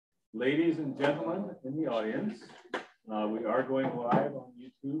Ladies and gentlemen in the audience, we are going live on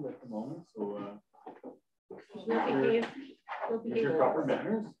YouTube at the moment, so use your proper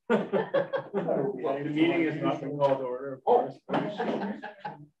manners. The meeting is not been called to order, of course. Let's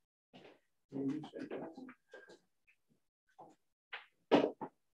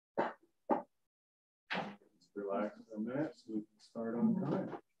relax for a minute so we can start on time.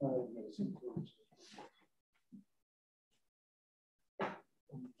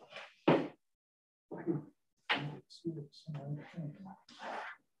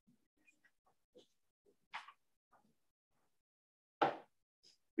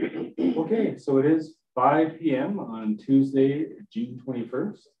 Okay, so it is 5 p.m. on Tuesday, June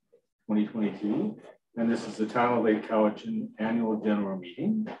 21st, 2022, and this is the Town of Lake Cowichan Annual General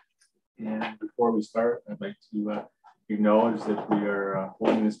Meeting. And before we start, I'd like to acknowledge that we are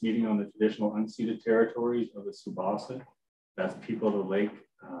holding this meeting on the traditional unceded territories of the Tsubasa. That's people of the lake,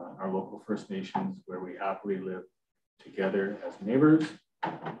 our local First Nations, where we happily live together as neighbors.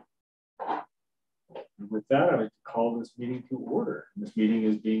 And with that, I'd like to call this meeting to order. This meeting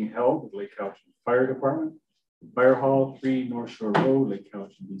is being held at Lake Cowichan Fire Department, Fire Hall, 3 North Shore Road, Lake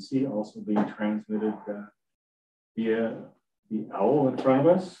Cowichan, BC, also being transmitted via the owl in front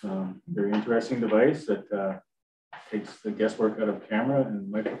of us. Very interesting device that takes the guesswork out of camera and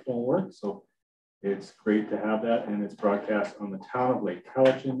microphone work. So it's great to have that, and it's broadcast on the Town of Lake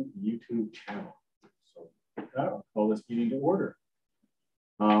Cowichan YouTube channel. So with that, I'll call this meeting to order.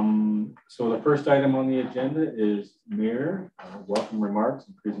 So the first item on the agenda is Mayor welcome remarks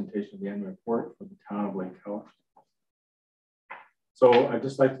and presentation of the annual report for the Town of Lake Cowichan. So I'd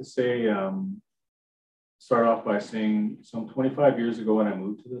just like to say, start off by saying some 25 years ago when I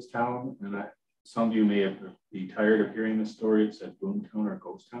moved to this town, and some of you may be tired of hearing this story. It said boomtown or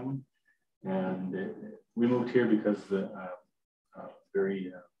ghost town. And we moved here because the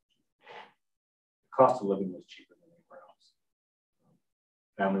cost of living was cheaper than anywhere else.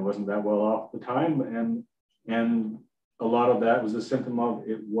 Family wasn't that well off at the time, and a lot of that was a symptom of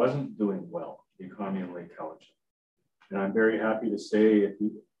it wasn't doing well, the economy in Lake Cowichan. And I'm very happy to say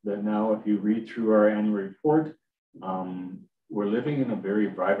that now, if you read through our annual report, we're living in a very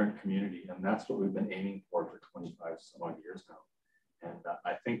vibrant community, and that's what we've been aiming for 25 some odd years now. And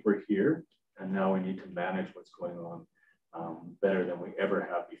I think we're here, and now we need to manage what's going on better than we ever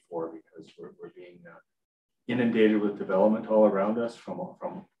have before, because we're being inundated with development all around us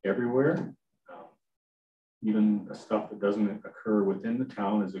from everywhere. Even the stuff that doesn't occur within the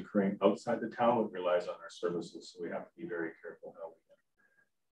town is occurring outside the town. It relies on our services, so we have to be very careful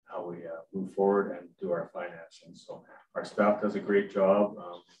how we move forward and do our financing. So our staff does a great job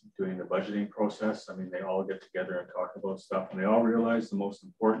doing the budgeting process. I mean, they all get together and talk about stuff, and they all realize the most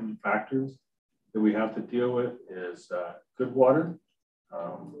important factors that we have to deal with is good water.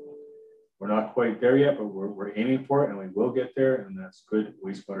 We're not quite there yet, but we're aiming for it, and we will get there, and that's good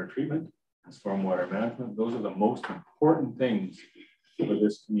wastewater treatment and stormwater management. Those are the most important things for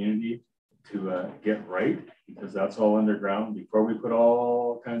this community to get right, because that's all underground. Before we put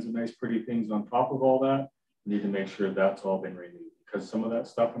all kinds of nice, pretty things on top of all that, we need to make sure that's all been renewed, because some of that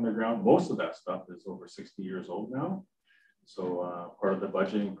stuff underground, most of that stuff is over 60 years old now. So part of the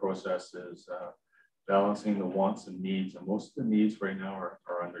budgeting process is balancing the wants and needs, and most of the needs right now are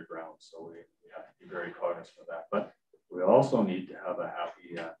underground. So we have to be very cognizant of that. But we also need to have a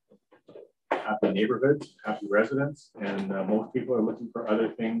happy neighborhoods, happy residents, and most people are looking for other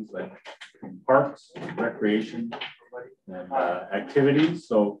things like parks, recreation, and activities.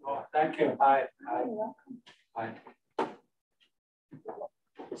 So thank you. Hi.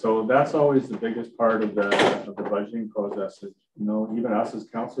 So that's always the biggest part of the budgeting process. Is, you know, even us as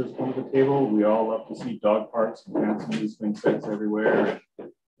councillors come to the table, we all love to see dog parks and fancy swing sets everywhere,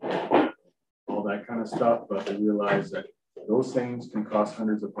 and all that kind of stuff. But we realize that those things can cost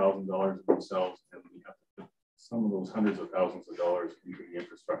hundreds of thousands of dollars themselves, and we have to put some of those hundreds of thousands of dollars into the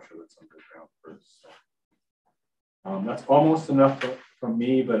infrastructure that's underground first. So, that's almost enough from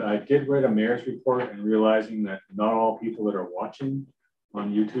me, but I did write a mayor's report, and realizing that not all people that are watching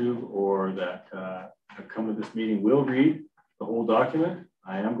on YouTube or that have come to this meeting will read the whole document.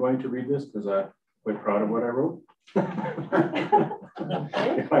 I am going to read this because I'm quite proud of what I wrote.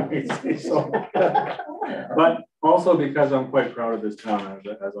 If I may say so. But also because I'm quite proud of this town,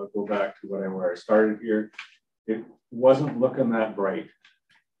 as I'll go back to where I started here. It wasn't looking that bright,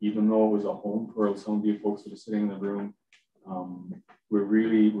 even though it was a home for some of you folks that are sitting in the room.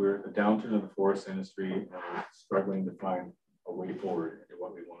 We're at the downturn of the forest industry, and we're struggling to find a way forward into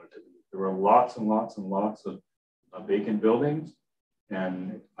what we wanted to do. There were lots and lots and lots of vacant buildings,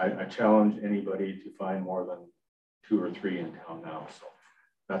 and I challenge anybody to find more than 2 or 3 in town now. So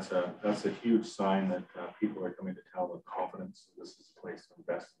that's a huge sign that people are coming to town with confidence that this is a place to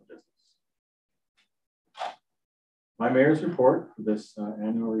invest in the business. My mayor's report for this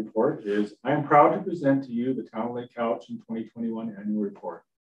annual report is, I am proud to present to you the Town of Lake Cowichan 2021 annual report.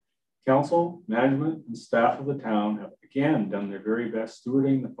 Council, management, and staff of the town have again done their very best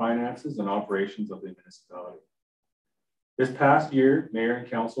stewarding the finances and operations of the municipality. This past year, mayor and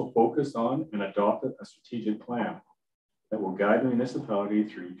council focused on and adopted a strategic plan that will guide the municipality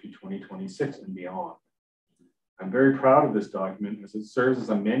through to 2026 and beyond. I'm very proud of this document as it serves as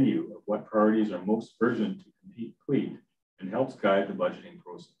a menu of what priorities are most urgent to complete and helps guide the budgeting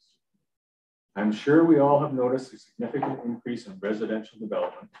process. I'm sure we all have noticed a significant increase in residential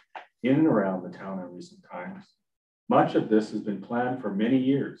development in and around the town in recent times. Much of this has been planned for many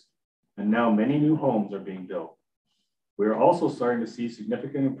years, and now many new homes are being built. We are also starting to see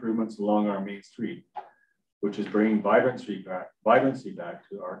significant improvements along our main street, which is bringing vibrancy back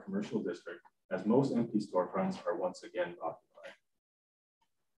to our commercial district, as most empty storefronts are once again occupied.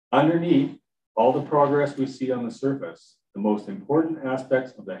 Underneath all the progress we see on the surface, the most important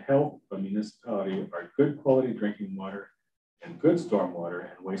aspects of the health of a municipality are good quality drinking water and good stormwater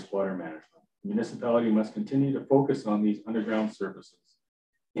and wastewater management. The municipality must continue to focus on these underground services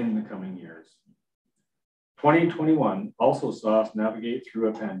in the coming years. 2021 also saw us navigate through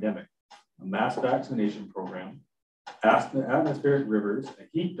a pandemic, a mass vaccination program, atmospheric rivers, a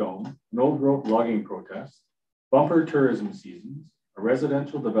heat dome, an old growth logging protest, bumper tourism seasons, a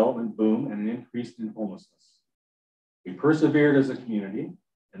residential development boom, and an increase in homelessness. We persevered as a community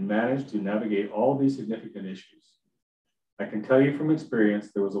and managed to navigate all of these significant issues. I can tell you from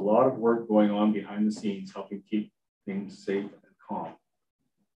experience, there was a lot of work going on behind the scenes, helping keep things safe and calm.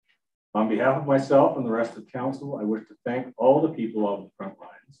 On behalf of myself and the rest of council, I wish to thank all the people on the front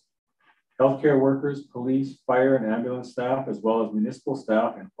lines, healthcare workers, police, fire, and ambulance staff, as well as municipal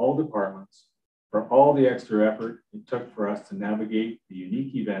staff in all departments, for all the extra effort it took for us to navigate the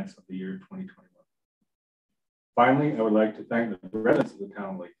unique events of the year 2021. Finally, I would like to thank the residents of the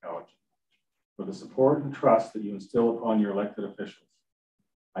town of Lake Cowichan for the support and trust that you instill upon your elected officials.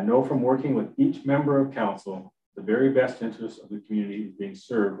 I know from working with each member of council, the very best interest of the community is being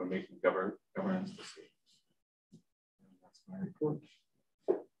served when making governance decisions. And that's my report.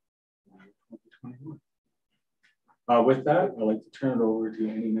 2021. With that, I'd like to turn it over to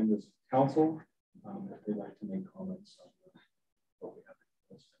any members of council if they'd like to make comments on what we have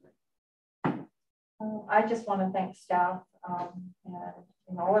tonight. I just want to thank staff and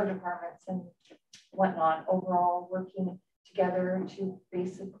in all our departments and whatnot, overall working together to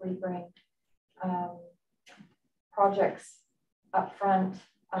basically bring projects up front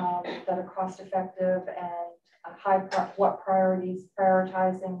that are cost effective and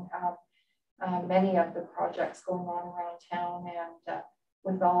prioritizing many of the projects going on around town, and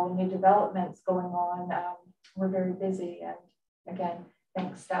with all new developments going on, we're very busy. And again,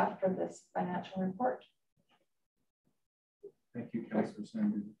 thanks staff for this financial report. Thank you, Councillor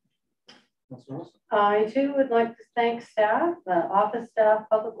Sanders. Councillor Wilson. I too would like to thank staff, the office staff,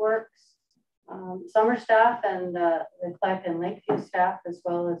 public works, summer staff, and the Clark and Lakeview staff, as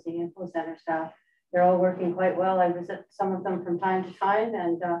well as the info center staff. They're all working quite well. I visit some of them from time to time,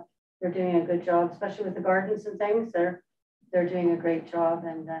 and they're doing a good job, especially with the gardens and things. They're doing a great job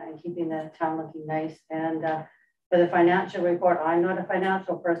and keeping the town looking nice. And for the financial report, I'm not a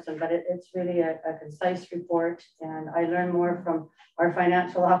financial person, but it's really a concise report. And I learn more from our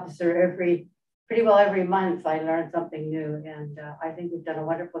financial officer pretty well every month. I learn something new, and I think we've done a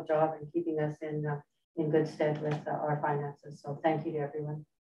wonderful job in keeping us in good stead with our finances. So thank you to everyone.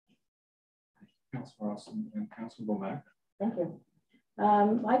 Councillor Austin and Councillor Womack. Thank you.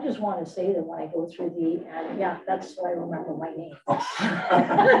 I just want to say that when I go through the, yeah, that's why I remember my name.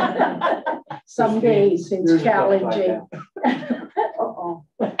 Some days it's challenging. Uh-oh.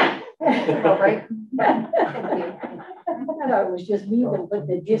 All right. Thank you. I thought it was just me that put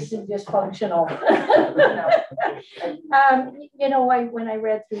the dysfunctional. You know, when I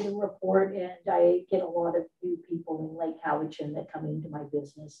read through the report, and I get a lot of new people in Lake Cowichan that come into my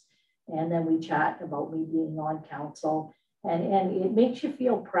business, and then we chat about me being on council. And it makes you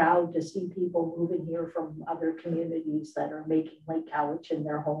feel proud to see people moving here from other communities that are making Lake Cowichan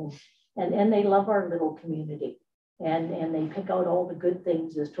their home. And they love our little community. And they pick out all the good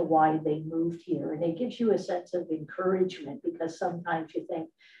things as to why they moved here. And it gives you a sense of encouragement, because sometimes you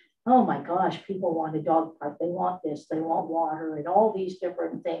think, oh my gosh, people want a dog park. They want this, they want water, and all these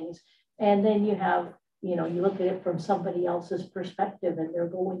different things. And then you have, you know, you look at it from somebody else's perspective, and they're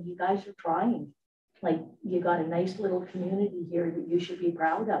going, you guys are trying. Like, you got a nice little community here that you should be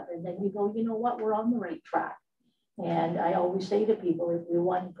proud of. And then you go, you know what, we're on the right track. And I always say to people, if we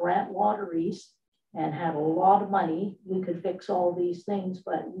won grant lotteries and had a lot of money, we could fix all these things,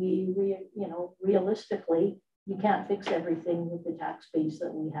 but realistically, you can't fix everything with the tax base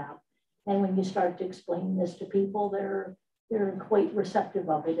that we have. And when you start to explain this to people, they're quite receptive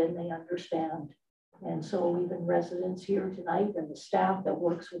of it and they understand. And so even residents here tonight and the staff that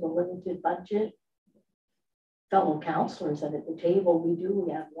works with a limited budget, fellow counselors, and at the table we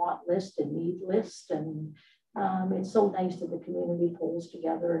have want list and need list, and it's so nice that the community pulls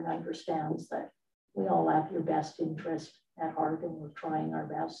together and understands that we all have your best interest at heart and we're trying our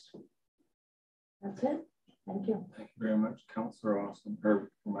best. That's it. Thank you. Thank you very much, Councillor Austin,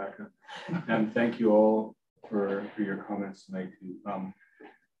 or Rebecca. And thank you all for your comments tonight too.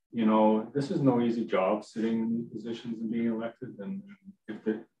 You know, this is no easy job sitting in these positions and being elected. And if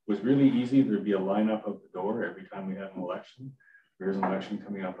it was really easy, there'd be a lineup of the door every time we had an election. There's an election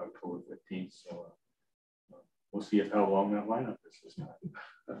coming up October 15th. So we'll see how long that lineup is this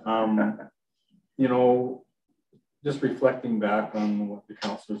time. You know, just reflecting back on what the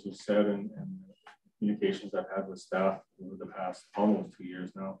councillors have said and communications I've had with staff over the past almost 2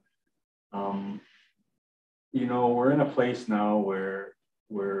 years now. You know, we're in a place now where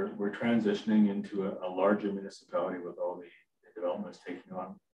we're transitioning into a larger municipality with all the developments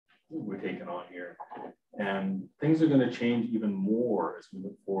we're taking on here. And things are going to change even more as we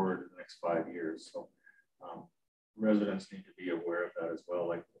look forward to the next 5 years. So residents need to be aware of that as well.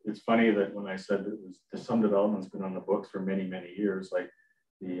 Like, it's funny that when I said that some development's been on the books for many, many years, like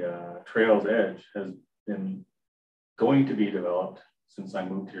the Trails Edge has been going to be developed since I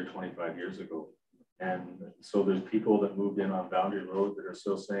moved here 25 years ago. And so there's people that moved in on Boundary Road that are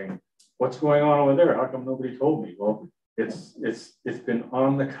still saying, what's going on over there? How come nobody told me? Well, it's been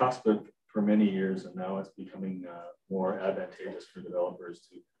on the cusp for many years, and now it's becoming more advantageous for developers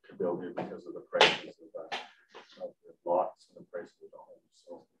to build here because of the prices of the lots and the prices of the homes.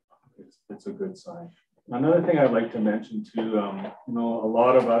 So it's a good sign. Another thing I'd like to mention too, you know, a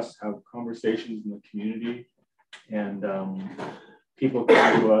lot of us have conversations in the community, and people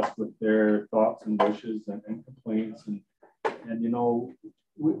come to us with their thoughts and wishes and complaints, and you know,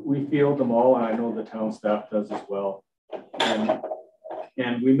 we field them all, and I know the town staff does as well.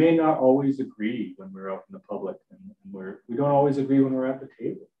 And we may not always agree when we're out in the public, and we don't always agree when we're at the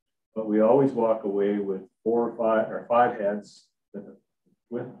table, but we always walk away with 4 or 5 heads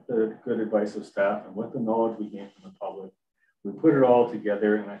with the good advice of staff and with the knowledge we gain from the public. We put it all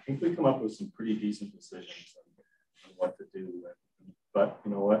together, and I think we come up with some pretty decent decisions on what to do. But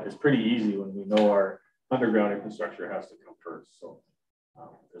you know what? It's pretty easy when we know our underground infrastructure has to come first. So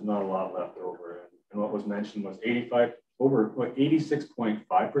there's not a lot left over. And what was mentioned was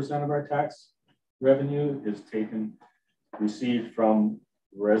 86.5% of our tax revenue is received from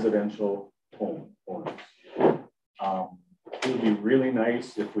residential owners. It would be really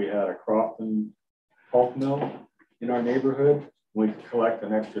nice if we had a Crofton pulp mill in our neighborhood. We could collect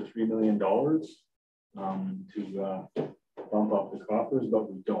an extra $3 million to bump up the coffers,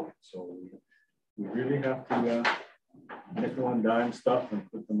 but we don't. So we really have to nickel and dime stuff and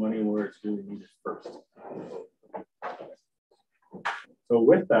put the money where it's really needed first. So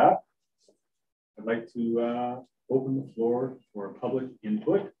with that, I'd like to open the floor for public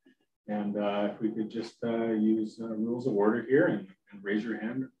input. And if we could just use rules of order here and raise your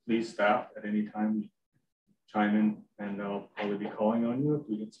hand, please, staff, at any time chime in, and I'll probably be calling on you if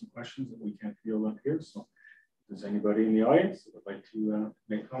we get some questions that we can't field up here. So if there's anybody in the audience that would like to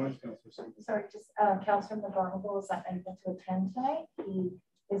make comments, Councillor? Sorry, just Councillor McGonigal is not able to attend tonight. He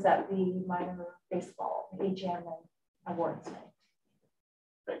is at the minor baseball AGM and awards night.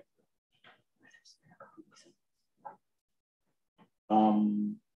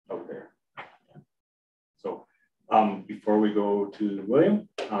 Out there. So before we go to William,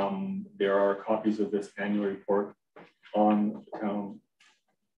 there are copies of this annual report on the town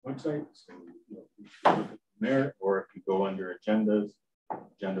website. So you can look at there, or if you go under agenda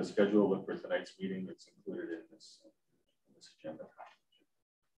schedule, look for tonight's meeting that's included in this agenda.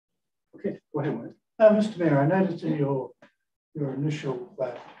 Okay, go ahead, Mike. Mr. Mayor, I noticed in your initial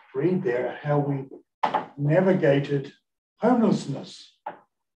read there how we navigated homelessness.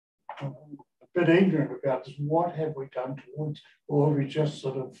 I'm a bit ignorant about this. What have we done towards, or have we just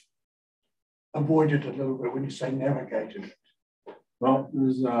sort of avoided a little bit when you say navigated it? Well,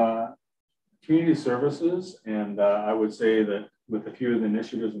 there's community services, and I would say that with a few of the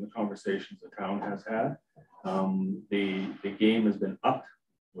initiatives and the conversations the town has had, the game has been upped,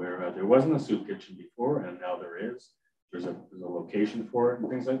 where there wasn't a soup kitchen before, and now there is. There's a location for it and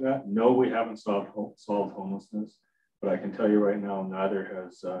things like that. No, we haven't solved homelessness. But I can tell you right now, neither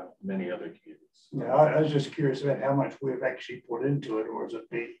has many other communities. So, yeah, I was just curious about how much we've actually put into it, or is it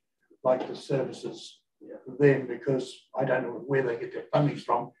be like the services for them? Because I don't know where they get their funding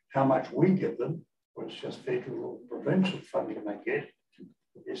from, how much we give them, or it's just federal or provincial funding they get.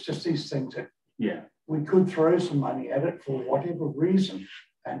 It's just these things that we could throw some money at it for whatever reason,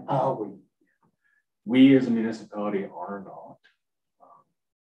 and are we? We as a municipality are not.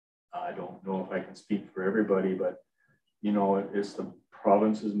 I don't know if I can speak for everybody, but you know, it's the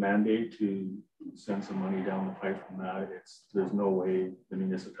province's mandate to send some money down the pipe from that. There's no way the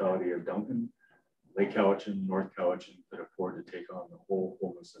municipality of Duncan, Lake Cowichan, North Cowichan could afford to take on the whole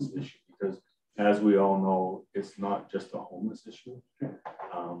homelessness issue, because as we all know, it's not just a homeless issue.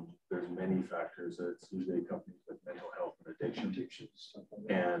 There's many factors. It's usually accompanied with mental health and addictions,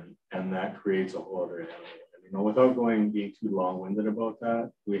 and that creates a whole other animal. And, you know, without being too long-winded about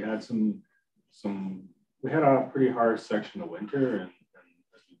that, we had a pretty harsh section of winter, and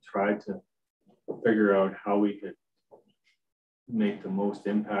as we tried to figure out how we could make the most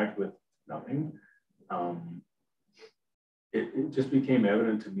impact with nothing, it just became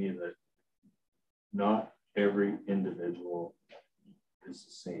evident to me that not every individual is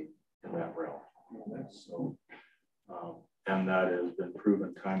the same in that realm. So, and that has been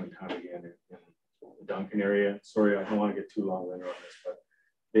proven time and time again in the Duncan area. Sorry, I don't want to get too long-winded on this, but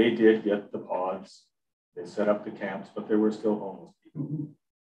they did get the pods. They set up the camps, but there were still homeless people.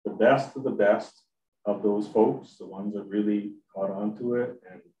 The best of those folks, the ones that really caught on to it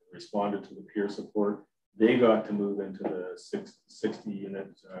and responded to the peer support, they got to move into the 60 unit,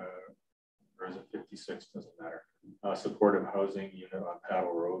 or is it 56, doesn't matter, supportive housing unit on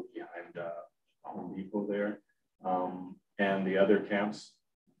Paddle Road behind Home Depot there. And the other camps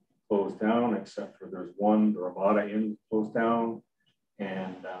closed down, except for there's one, the Ramada Inn closed down,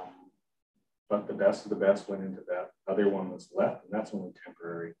 and but the best of the best went into that other one that's left, and that's only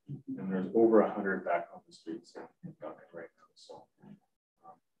temporary. And there's over 100 back on the streets in Duncan right now. So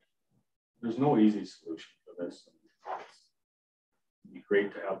there's no easy solution for this. It'd be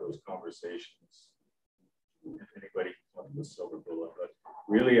great to have those conversations if anybody can come up with a silver bullet. But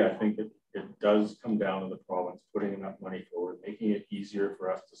really, I think it does come down to the province putting enough money forward, making it easier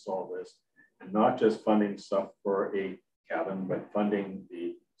for us to solve this, and not just funding stuff for a cabin, but funding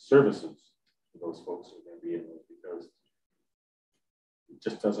the services for those folks who are going to be in it, because it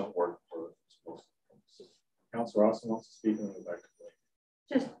just doesn't work for most folks. Councillor Austin wants to speak, and I'll go back to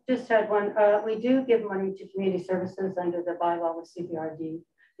Blake. Just had one. We do give money to community services under the bylaw with CPRD.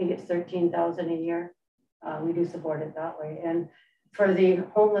 I think it's $13,000 a year. We do support it that way. And for the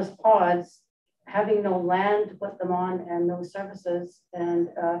homeless pods, having no land to put them on and no services, and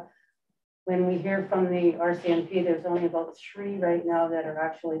when we hear from the RCMP, there's only about 3 right now that are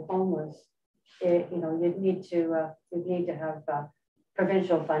actually homeless. You know, you'd need to have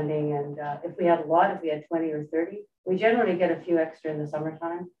provincial funding, and if we had 20 or 30, we generally get a few extra in the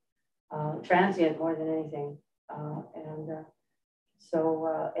summertime, transient more than anything.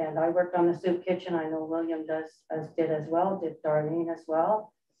 And I worked on the soup kitchen. I know William did as well, did Darlene as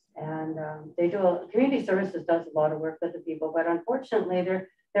well. And community services does a lot of work with the people, but unfortunately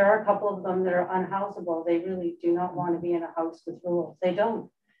there are a couple of them that are unhousable. They really do not want to be in a house with rules. They don't.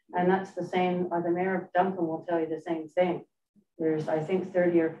 And that's the same, the mayor of Duncan will tell you the same thing. There's, I think,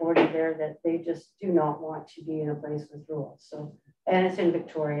 30 or 40 there that they just do not want to be in a place with rules. So, and it's in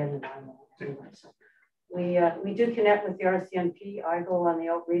Victoria and we do connect with the RCMP. I go on the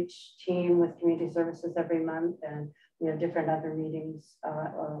outreach team with community services every month, and we have different other meetings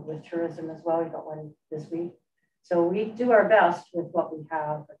with tourism as well. We got one this week. So we do our best with what we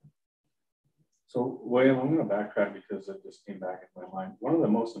have. So, William, I'm going to backtrack because it just came back in my mind. One of the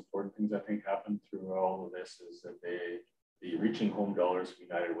most important things I think happened through all of this is that the Reaching Home dollars from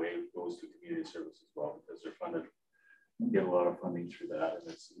United Way goes to community service as well, because they're funded, get a lot of funding through that, and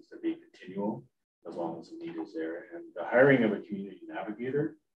it seems to be continual as long as the need is there. And the hiring of a community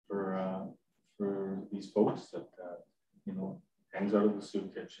navigator for these folks that you know, hangs out of the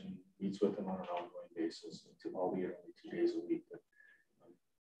soup kitchen, meets with them on an ongoing basis, albeit only 2 days a week,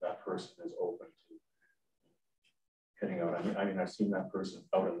 that person is open to heading out. I mean, I've seen that person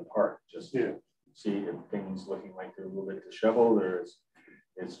out in the park, just to see if things looking like they're a little bit disheveled, or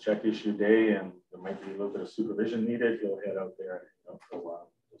it's check issue day and there might be a little bit of supervision needed. He'll head out there, you know, for a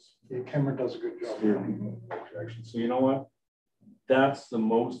while. Cameron does a good job. Steer people in the right direction. So you know what? That's the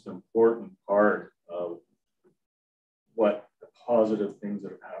most important part of what the positive things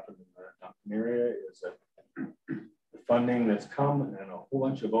that have happened in the Duncan area is that the funding that's come and a whole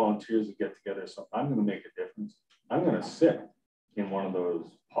bunch of volunteers that get together. So I'm going to make a difference. I'm going to sit in one of those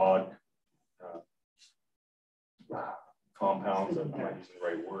pod compounds, I'm not using the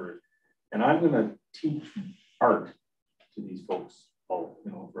right word, And I'm going to teach art to these folks all,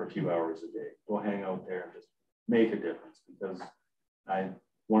 for a few hours a day. Go hang out there and just make a difference, because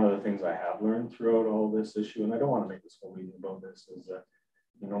one of the things I have learned throughout all this issue, and I don't want to make this whole meeting about this, is that,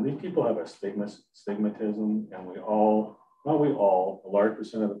 these people have a stigmatism, and a large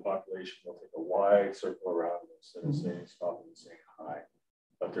percent of the population will take a wide circle around them instead of saying, stopping and saying hi.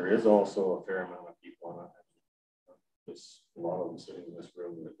 But there is also a fair amount of people, and there's a lot of them sitting in this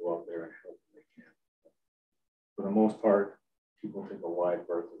room that go out there and help when they can. For the most part, people take a wide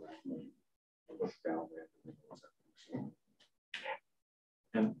berth around them and look down there.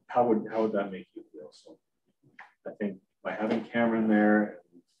 And how would that make you feel? So I think by having Cameron there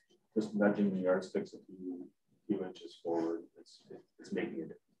and just nudging the yardsticks a few inches forward, it's making a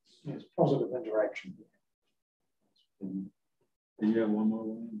difference. It's positive interaction. Did you have one more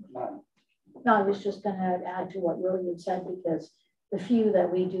one? No, I was just going to add to what William said, because the few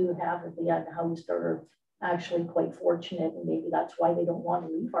that we do have at the unhoused are actually quite fortunate, and maybe that's why they don't want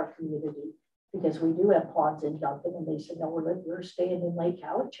to leave our community, because we do have pods in Duncan, and they said, no, we're staying in Lake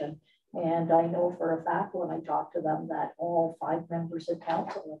Cowichan. And I know for a fact when I talked to them that all 5 members of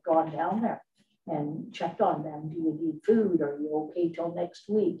council have gone down there and checked on them. Do you need food? Are you okay till next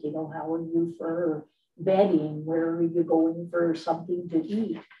week? How are you for bedding? Where are you going for something to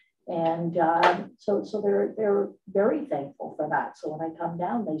eat? And so they're very thankful for that. So when I come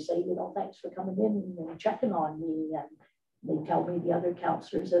down, they say, thanks for coming in and checking on me. And they tell me the other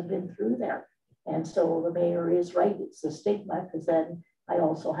councillors have been through there. And so the mayor is right. It's the stigma, because then I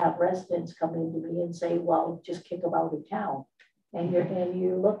also have residents come into me and say, well, just kick them out of town. And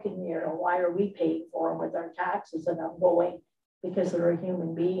you're looking, why are we paying for them with our taxes? And I'm going, because they're a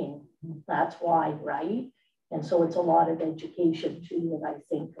human being. That's why, right? And so it's a lot of education too, that I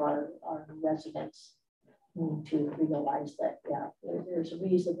think our residents need to realize that, yeah, there's a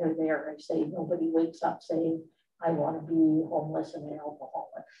reason they're there. I say nobody wakes up saying, I want to be homeless and an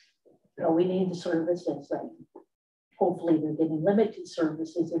alcoholic. We need the services, and hopefully they're getting limited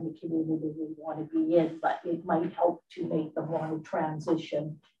services in the community we want to be in, but it might help to make them want to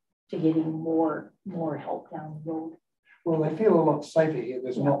transition to getting more help down the road. Well, they feel a lot safer here.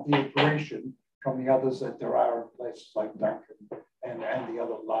 There's not the aggression from the others that there are in places like Duncan and the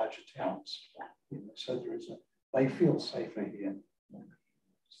other larger towns. So they feel safer here.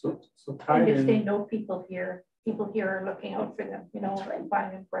 So tied in. If they know people here are looking out for them, right.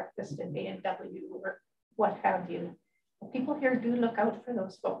 Buying them breakfast in B&W or what have you. People here do look out for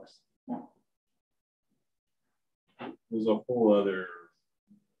those folks. Yeah. There's a whole other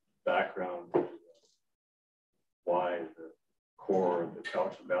background to why the core of the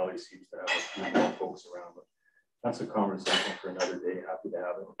Cowichan Valley seems to have a few more folks around, but that's a conversation for another day. Happy to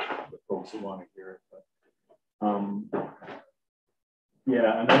have it with folks who want to hear it. But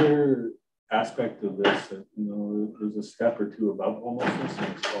yeah, another aspect of this, there's a step or two above homelessness,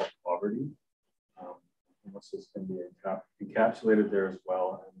 and it's called poverty. Homelessness can be encapsulated there as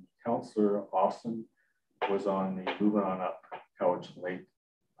well. And Councillor Austin was on the Moving On Up Cowichan Lake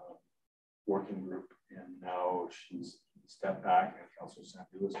working group, and now she's stepped back, and Councillor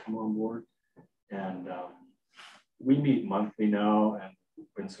Sandu has come on board. And we meet monthly now, and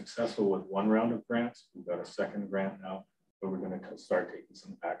we've been successful with one round of grants. We've got a second grant now, but we're going to start taking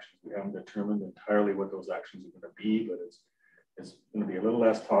some actions. We haven't determined entirely what those actions are going to be, but it's going to be a little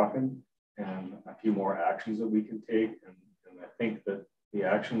less talking and a few more actions that we can take. And I think that the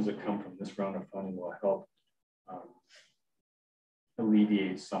actions that come from this round of funding will help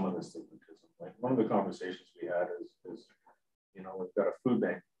alleviate some of the stigmatism. Like one of the conversations we had is we've got a food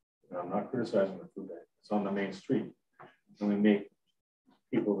bank. I'm not criticizing the food bank. It's on the main street. And we make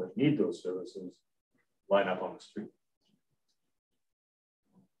people that need those services line up on the street.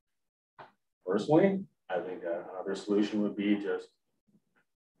 Personally, I think another solution would be just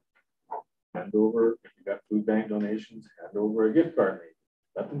hand over, if you got food bank donations, hand over a gift card.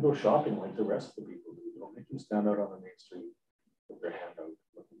 Let them go shopping like the rest of the people do. Don't make them stand out on the main street with their hand out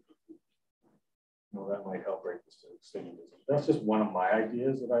looking for food. That might help break the stigmatism. That's just one of my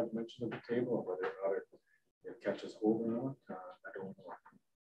ideas that I've mentioned at the table. Whether or not it catches hold or not, I don't know.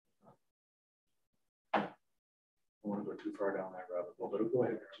 I don't want to go too far down that rabbit hole, but go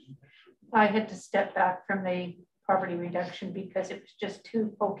ahead. I had to step back from the poverty reduction because it was just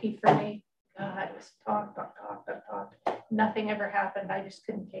too pokey for me. God, it was talk. Nothing ever happened. I just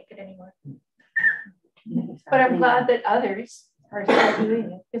couldn't take it anymore. But I'm glad that others are still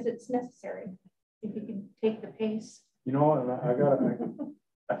doing it because it's necessary. If you can take the pace.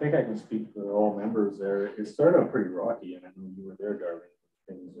 I think I can speak for all members there. It started out pretty rocky, and I know you were there, Darlene.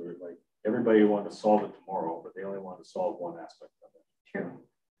 Things were like everybody wanted to solve it tomorrow, but they only wanted to solve one aspect of it. True.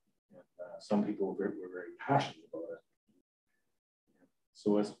 And some people were very passionate about it.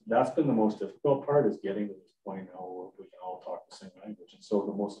 So that's been the most difficult part, is getting to this point now where we can all talk the same language. And so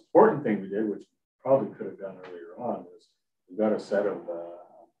the most important thing we did, which we probably could have done earlier on, was we got a set of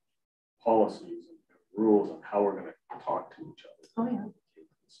policies and rules on how we're going to talk to each other. Oh, yeah.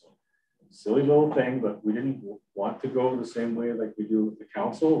 So, silly little thing, but we didn't want to go the same way like we do with the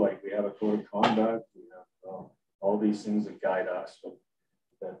council. Like, we have a code of conduct, we have all these things that guide us, but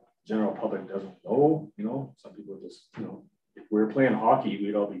that the general public doesn't know. You know, some people just, you know, if we were playing hockey,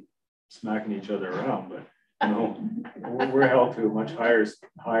 we'd all be smacking each other around, but you know, we're held to a much higher,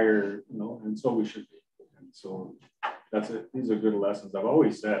 you know, and so we should be. And so that's it. These are good lessons. I've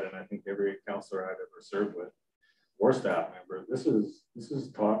always said, and I think every counselor I've ever served with or staff member, this has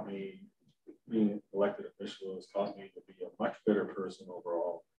taught me, being an elected official has taught me to be a much better person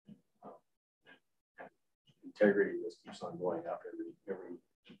overall. And integrity just keeps on going up every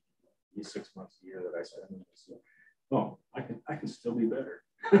 6 months, a year that I said, so, oh, I can still be better.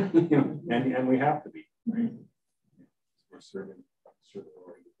 You know, and we have to be, right? We're serving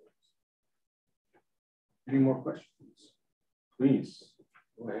already. Any more questions? Please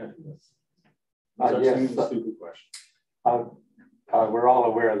go ahead. Yes, a stupid question. We're all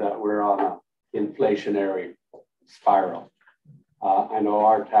aware that we're on an inflationary spiral. I know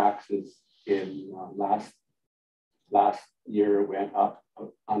our taxes in last year went up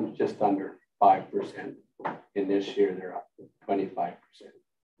just under 5%. In this year, they're up 25%.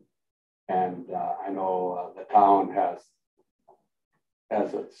 And I know the town has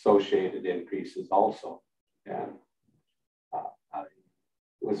associated increases also. And I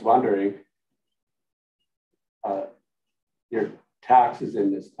was wondering, your taxes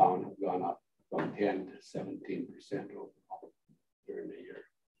in this town have gone up from 10 to 17% overall during the year.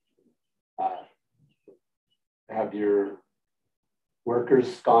 Have your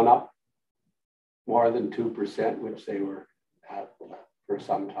workers gone up more than 2%, which they were at for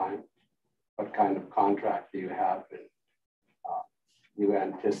some time? What kind of contract do you have? And you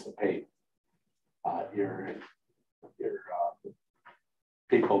anticipate your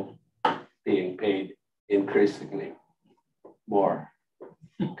people being paid increasingly more?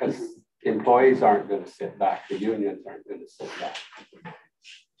 Because employees aren't going to sit back. The unions aren't going to sit back.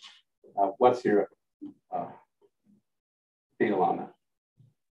 What's your feel on that?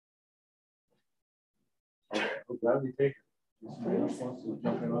 Okay, I'm glad we take it. We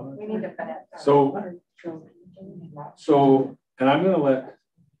need to finish. So, and I'm going to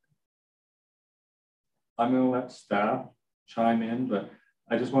let staff chime in, but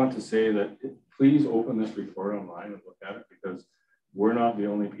I just want to say that please open this report online and look at it, because we're not the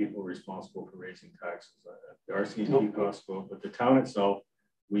only people responsible for raising taxes. The RCMP costs go up, but the town itself,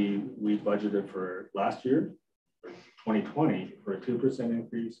 we budgeted for last year, for 2020, for a 2%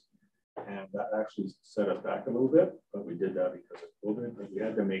 increase. And that actually set us back a little bit, but we did that because of COVID, but we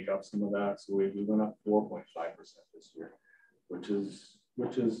had to make up some of that. So we went up 4.5% this year, which is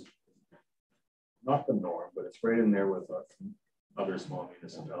not the norm, but it's right in there with other small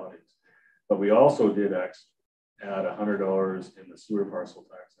municipalities. But we also did add $100 in the sewer parcel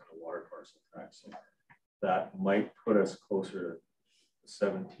tax and a water parcel tax. So that might put us closer to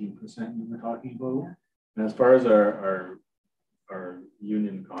 17% you were talking about. And as far as our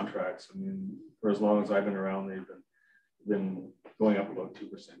union contracts, I mean, for as long as I've been around, they've been going up about 2% a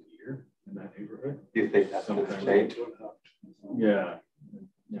year in that neighborhood. Do you think that's going to change? Yeah,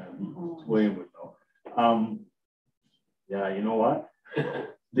 William would know. Yeah, you know what?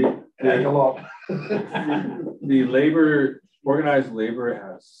 The organized labor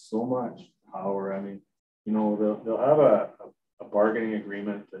has so much power. I mean, you know, they'll have a bargaining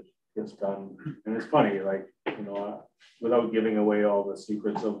agreement that gets done, and it's funny, like, you know, without giving away all the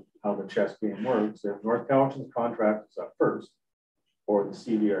secrets of how the chess game works, if North Cowichan's contract is up first, or the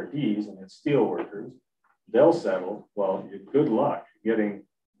CVRDs and it's steel workers, they'll settle. Well, good luck getting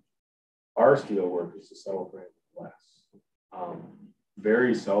our steel workers to settle for anything less.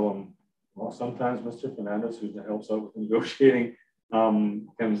 Very seldom. Well, sometimes Mr. Fernandez, who helps out with negotiating, can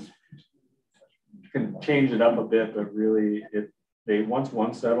change it up a bit, but really, once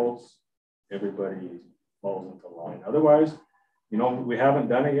one settles, everybody falls into line. Otherwise, you know, we haven't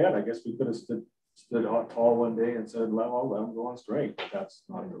done it yet. I guess we could have stood tall one day and said, well, let them go on strike, but that's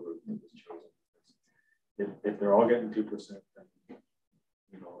not the route that was chosen. If they're all getting 2%, then,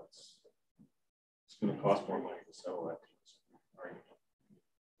 you know, it's going to cost more money to settle that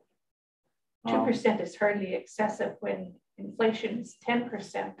 2%. 2% is hardly excessive when inflation is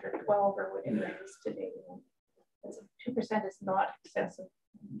 10% or 12 or whatever it is today. 2% is not excessive.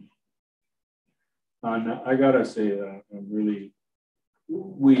 I gotta say that I'm really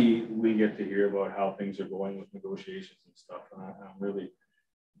we get to hear about how things are going with negotiations and stuff. And I'm really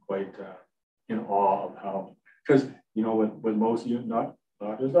quite in awe of how, because, you know, with most unions, not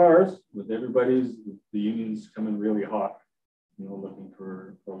just ours, with everybody's, the unions come in really hot, you know, looking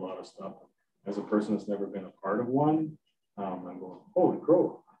for a lot of stuff. As a person that's never been a part of one, I'm going, holy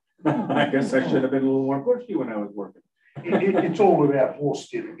crow. I guess I should have been a little more pushy when I was working. It's all about horse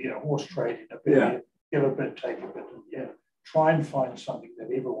dealing, you know, horse trading a bit. Yeah. Give a bit, take a bit. Yeah. Try and find something that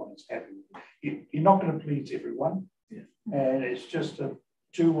everyone is happy with. You're not going to please everyone. Yeah. And it's just to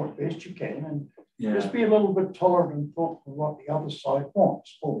do what best you can and just be a little bit tolerant and thoughtful of what the other side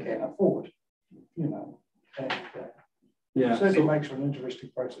wants or can afford, you know. And certainly makes for an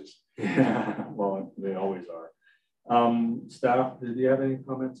interesting process. Yeah, well, they always are. Staff, did you have any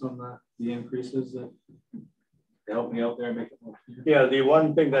comments on the increases that help me out there and make it more clear? Yeah, the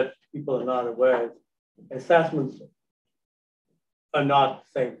one thing that people are not aware is assessments are not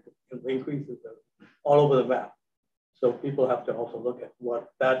the same. The increases are all over the map. So people have to also look at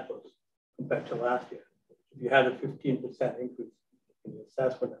what that was compared to last year. If you had a 15% increase in the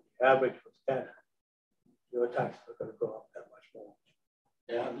assessment and the average was 10, your taxes are going to go up that much more.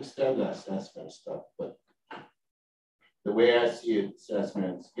 Yeah, I understand the assessment stuff, but the way I see it,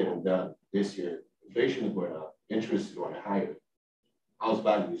 assessments getting done this year, inflation is going up, interest is going higher, house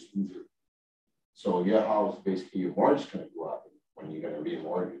value is losing. So your house, basically your mortgage is going to go up when you're going to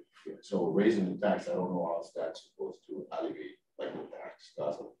remortgage. So raising the tax, I don't know how that's supposed to alleviate like the tax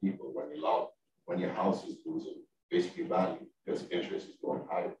cost of people when your house is losing basically value because interest is going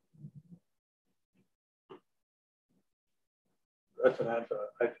higher. That's an answer.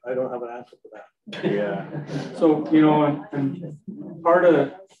 I don't have an answer for that. Yeah. So, you know, and part of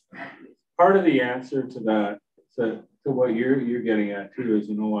the answer to that, to what you're getting at too, is,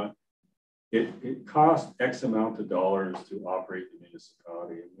 you know what, it costs X amount of dollars to operate the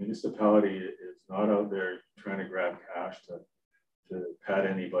municipality. The municipality is not out there trying to grab cash to pat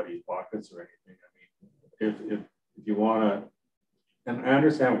anybody's pockets or anything. I mean, if you want to, and I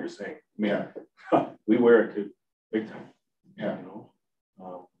understand what you're saying. I mean, we wear it too, big time. Yeah,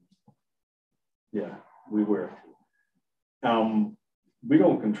 you know, we wear it too. We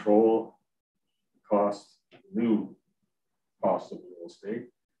don't control new costs of real estate.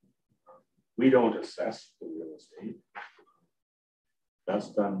 We don't assess the real estate. That's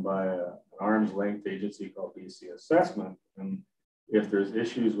done by an arm's length agency called BC Assessment. And if there's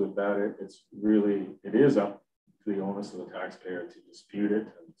issues with that, it is up to the onus of the taxpayer to dispute it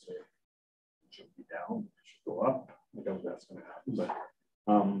and say it should be down, it should go up. I don't know if that's going to happen, but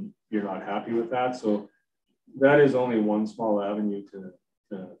you're not happy with that. So that is only one small avenue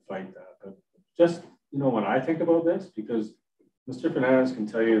to fight that. But just, you know, when I think about this, because Mr. Fernandez can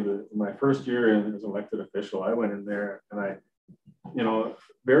tell you that in my first year as an elected official, I went in there and I, you know,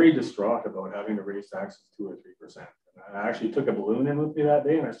 very distraught about having to raise taxes 2 or 3%. And I actually took a balloon in with me that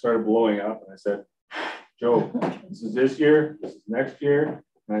day and I started blowing up and I said, Joe, this is this year, this is next year.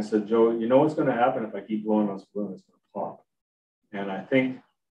 And I said, Joe, you know what's going to happen if I keep blowing on this balloon? It's going to pop. And I think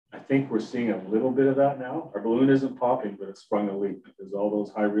we're seeing a little bit of that now. Our balloon isn't popping, but it's sprung a leak because all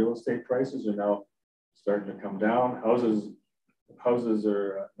those high real estate prices are now starting to come down. Houses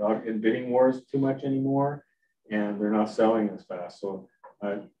are not in bidding wars too much anymore, and they're not selling as fast. So,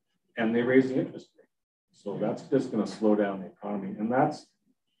 and they raise the interest rate. So that's just going to slow down the economy. And that's,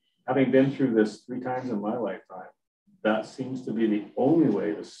 having been through this 3 times in my lifetime, that seems to be the only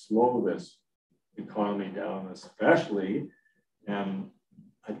way to slow this economy down, especially. And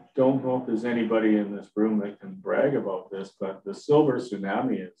I don't know if there's anybody in this room that can brag about this, but the silver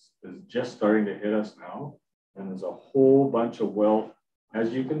tsunami is just starting to hit us now. And there's a whole bunch of wealth,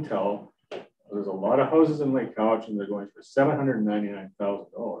 as you can tell. There's a lot of houses in Lake Cowichan, they're going for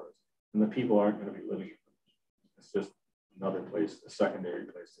 $799,000, and the people aren't going to be living in them. It's just another place, a secondary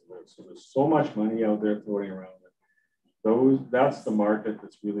place to live. So there's so much money out there floating around. That's the market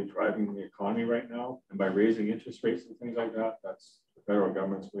that's really driving the economy right now. And by raising interest rates and things like that, that's the federal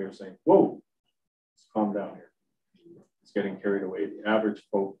government's way of saying, whoa, let's calm down here. It's getting carried away. The average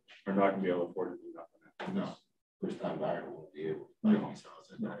folk are not going to be able to afford to do nothing. No, first time buyer won't be able to buy these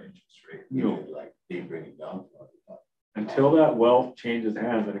houses at that interest rate. You know, like they bring it down until that wealth changes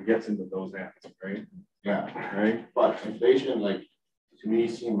hands and it gets into those hands, right? Yeah, right. But inflation, like to me,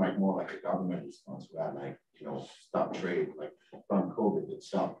 seemed like more like a government response to that, like, you know, stop trade, like from COVID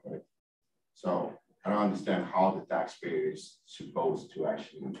itself, right? So I don't understand how the taxpayer is supposed to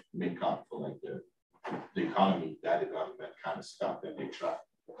actually make up for like the economy that the government kind of stopped and they tried.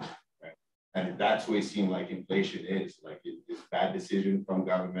 And that's what it seemed like inflation is, like it's bad decision from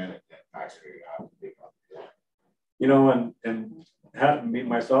government and taxpayer have to pick up. You know, and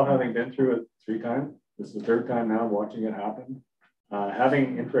myself having been through it 3 times, this is the 3rd time now watching it happen.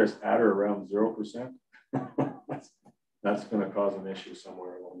 Having interest at or around 0%, that's going to cause an issue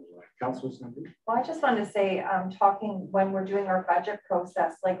somewhere along the line. Councillor Cindy? Well, I just wanted to say, talking when we're doing our budget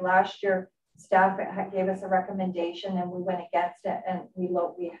process, like last year, staff gave us a recommendation and we went against it and we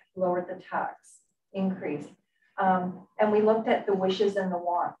lowered the tax increase. And we looked at the wishes and the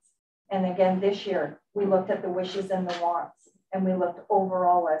wants. And again, this year, we looked at the wishes and the wants and we looked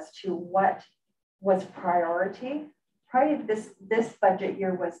overall as to what was priority. Probably this budget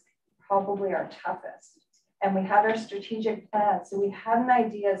year was probably our toughest. And we had our strategic plan. So we had an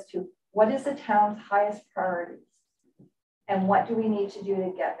idea as to what is the town's highest priorities and what do we need to do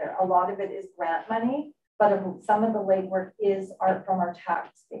to get there. A lot of it is grant money, but some of the legwork is from our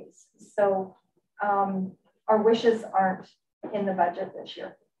tax base. So our wishes aren't in the budget this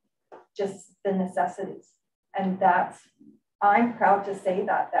year, just the necessities. And I'm proud to say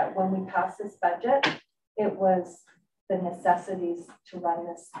that when we passed this budget, it was the necessities to run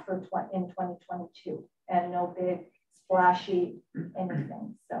this in 2022 and no big splashy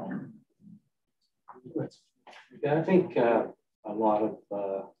anything. So yeah, I think a lot of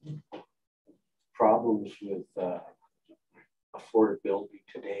problems with affordability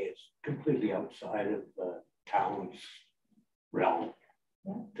today is completely outside of the town's realm,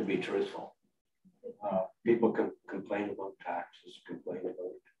 yeah. To be truthful. People can complain about taxes, complain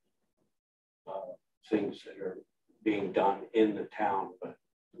about things that are being done in the town, but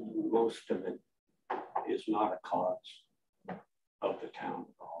most of it is not a cause of the town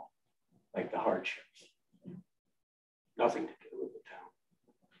at all, like the hardships. Nothing to do with the town.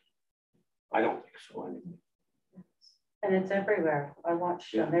 I don't think so anyway. And it's everywhere. I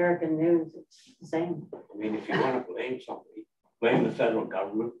watch American news, it's the same. I mean, if you want to blame somebody, blame the federal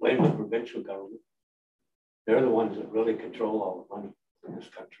government, blame the provincial government. They're the ones that really control all the money in this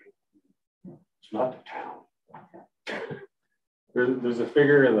country. It's not the town. There's a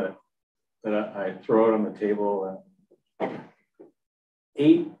figure that I throw out on the table.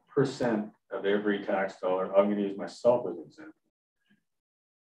 8% of every tax dollar, I'm going to use myself as an example.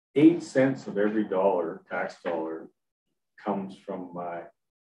 8 cents of every tax dollar comes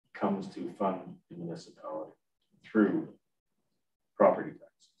to fund the municipality through property taxes.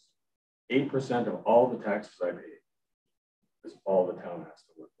 8% of all the taxes I pay is all the town has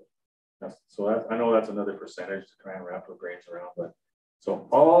to work with. I know that's another percentage to try and wrap our brains around, but so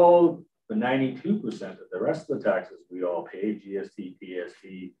all the 92% of the rest of the taxes we all pay, GST, PST,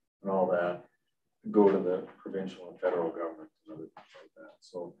 and all that, go to the provincial and federal government and other things like that.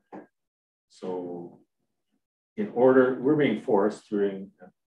 So in order, we're being forced through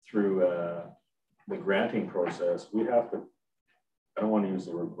the granting process, we have to, I don't want to use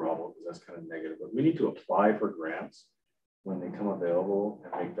the word grovel because that's kind of negative, but we need to apply for grants when they come available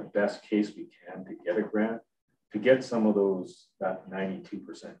and make the best case we can to get a grant, to get some of that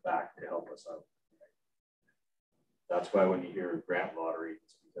 92% back to help us out. That's why when you hear grant lottery,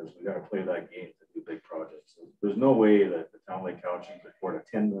 it's because we got to play that game to do big projects. So there's no way that the town of Lake Cowichan can afford a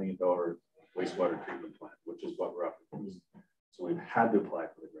 $10 million wastewater treatment plant, which is what we're up against. So we've had to apply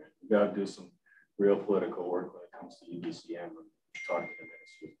for the grant. We've got to do some real political work when it comes to UBCM and talking to the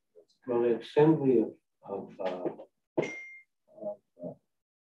ministry. Well, the assembly of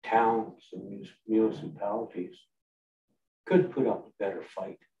towns and municipalities could put up a better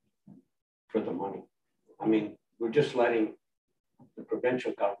fight for the money. I mean, we're just letting the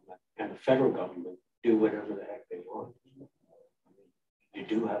provincial government and the federal government do whatever the heck they want. I mean, you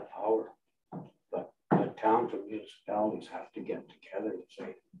do have power, but the towns and municipalities have to get together and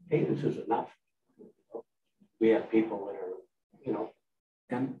say, hey, this is enough. We have people that are, you know,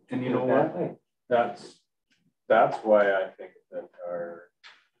 and you know what? That's why I think that our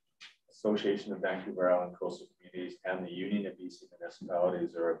Association of Vancouver Island Coastal Communities and the Union of BC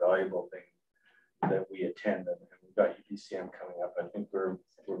Municipalities are a valuable thing that we attend, and we've got UBCM coming up. I think we're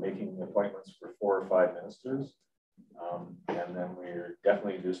making appointments for 4 or 5 ministers, and then we're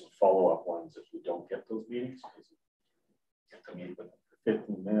definitely do some follow-up ones if we don't get those meetings, because we get to meet with them for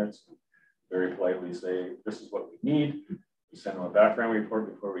 15 minutes and very politely say, this is what we need. We send them a background report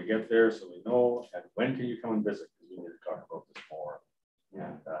before we get there so we know, and when can you come and visit, because we need to talk about this more.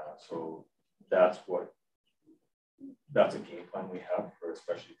 And so that's a game plan we have for,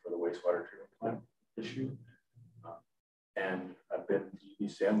 especially for the wastewater treatment plant issue. And I've been to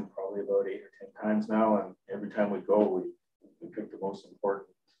UBCM probably about 8 or 10 times now, and every time we go, we pick the most important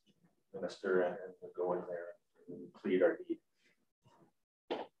minister and we go in there and we plead our need.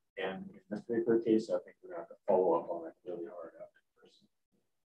 And in this particular case, I think we're going to have to follow up on it really hard after this.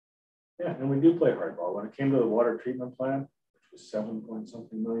 Yeah, and we do play hardball. When it came to the water treatment plant, was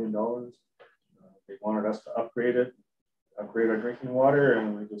 $7-point-something million. They wanted us to upgrade it, upgrade our drinking water,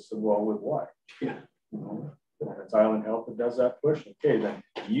 and we just said, well, with what? Yeah. You know, it's Island Health that does that push. Okay, then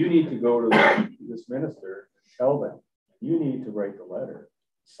you need to go to this minister and tell them, you need to write the letter,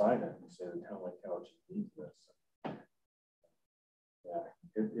 sign it, and say the town like Cowichan needs this. Yeah,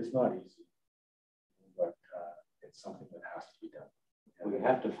 it's not easy, but it's something that has to be done. We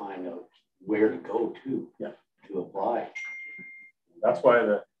have to find out where to go to, yeah, to apply. That's why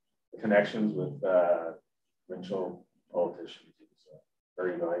the connections with provincial politicians is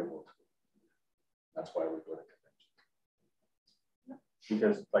very valuable. That's why we go to conventions.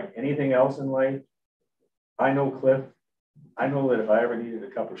 Because like anything else in life, I know Cliff. I know that if I ever needed a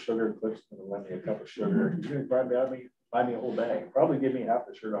cup of sugar, Cliff's going to lend me a cup of sugar. He's going to buy me a whole bag. Probably give me half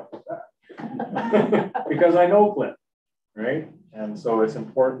the shirt off of that. Because I know Cliff, right? And so it's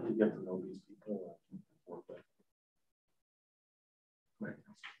important to get to know these people and work with them.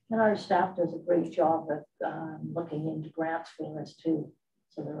 And our staff does a great job of looking into grants for us too.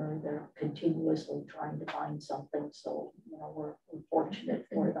 So they're continuously trying to find something. So, you know, we're fortunate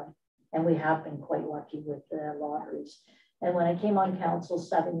for them. And we have been quite lucky with the lotteries. And when I came on council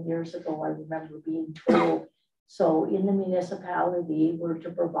 7 years ago, I remember being told, so in the municipality, we're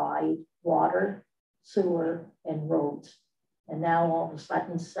to provide water, sewer, and roads. And now all of a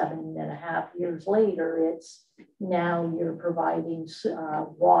sudden, 7.5 years later, it's now you're providing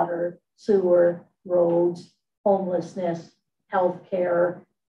water, sewer, roads, homelessness, healthcare,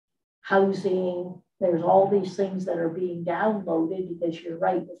 housing. There's all these things that are being downloaded because you're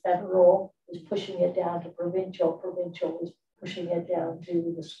right, the federal is pushing it down to provincial, provincial is pushing it down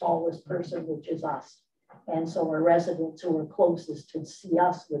to the smallest person, which is us. And so our residents who are closest to see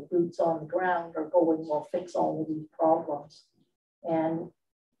us with boots on the ground are going, well, fix all of these problems. And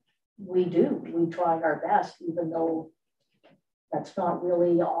we try our best, even though that's not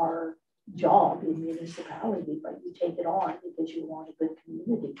really our job in municipality, but you take it on because you want a good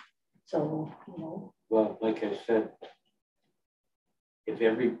community. So, you know. Well, like I said, if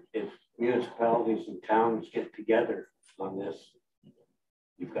municipalities and towns get together on this,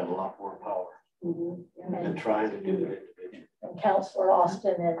 you've got a lot more power than trying to do it individually. And Councillor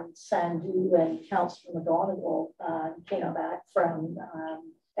Austin and Sandhu and Councillor McGonigal came back from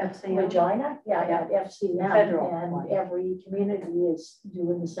Regina, FCM, and every community is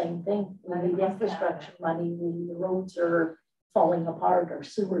doing the same thing. We need infrastructure money. The roads are falling apart, our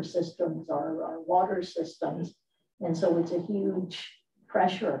sewer systems, our water systems. And so it's a huge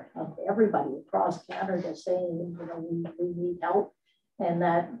pressure of everybody across Canada saying, you know, we need help. And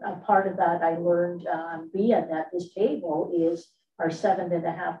that a part of that I learned being at this table is our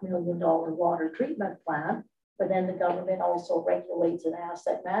 $7.5 million water treatment plant. But then the government also regulates an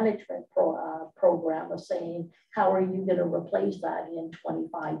asset management program of saying, how are you going to replace that in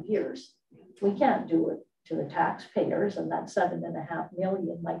 25 years? We can't do it to the taxpayers, and that $7.5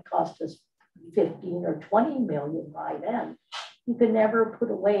 million might cost us 15 or 20 million by then. You can never put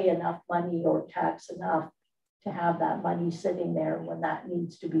away enough money or tax enough to have that money sitting there when that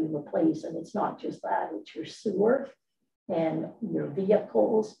needs to be replaced. And it's not just that, it's your sewer and your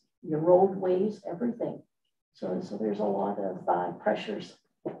vehicles, your roadways, everything. So there's a lot of pressures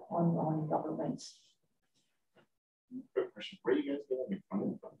on governments. Quick question, where are you guys getting your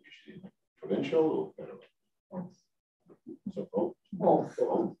funding from? Usually provincial or federal? So both? Both.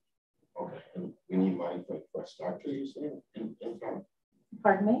 Okay, and we need money for infrastructure, you say, in town?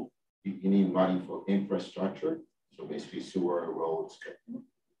 Pardon me? You need money for infrastructure, so basically sewer, roads.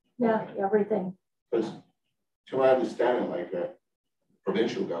 Yeah, everything. Because to my understanding, like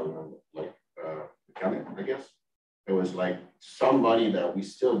provincial government, like county, I guess, it was like some money that we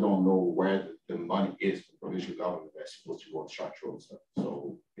still don't know where the money is for provincial government that's supposed to go on structural stuff.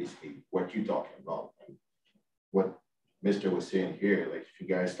 So basically what you're talking about and what Mr. was saying here, like if you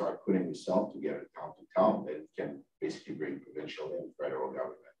guys start putting yourself together town to town, then you can basically bring provincial and federal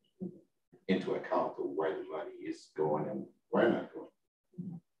government into account of where the money is going and where not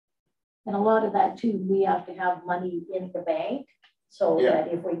going. And a lot of that too, we have to have money in the bank so that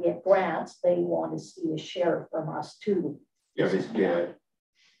if we get grants, they want to see a share from us too. Yeah, basically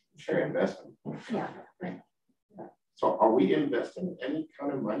share investment. Yeah. So are we investing any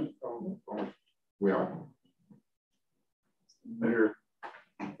kind of money from we are? Better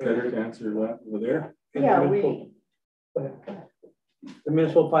to answer that over there. Yeah, the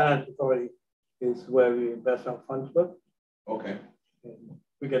Municipal Finance Authority is where we invest our funds with. Okay. And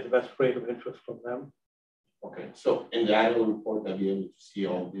we get the best rate of interest from them. Okay, so in the annual report, I'll be able to see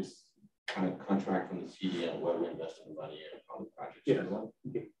all this kind of contract from the CDM, where we invest in money and on the projects. Yeah.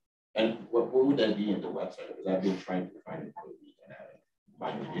 And what would that be in the website? Because I've been trying to find it.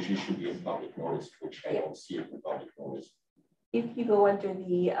 But it usually should be in public notice, which I don't see it in public notice. If you go under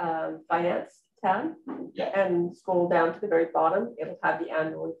the finance tab and scroll down to the very bottom, it'll have the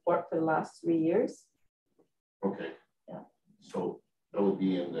annual report for the last 3 years. Okay. Yeah. So that would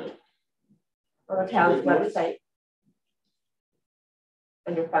be in the on the town's website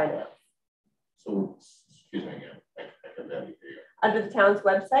under finance. So excuse me again. I can barely hear you. Under the town's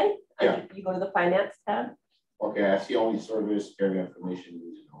website, you go to the finance tab. Okay, I see only service, area information,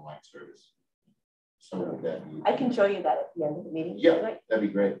 using online service. So would that be? I can show you that at the end of the meeting. Yeah, that'd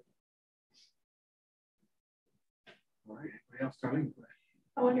be great. All right, what else, darling?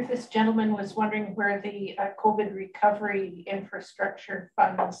 I wonder if this gentleman was wondering where the COVID recovery infrastructure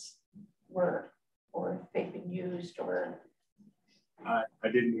funds were, or if they've been used, or. I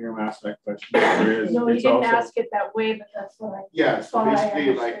didn't hear him ask that question. There is, No, you didn't ask it that way, but that's what I. Yeah, so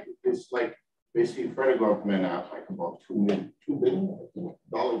basically, it's like basically federal government like about $2 billion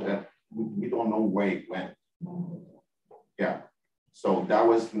that we don't know where it went. Yeah, so that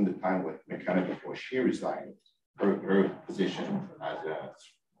was from the time with McKenna before she resigned her position as a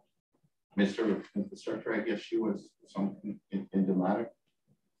Mr. Infrastructure. I guess she was something in the matter.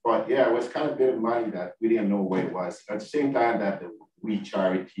 But yeah, it was kind of a bit of money that we didn't know where it was. At the same time that the We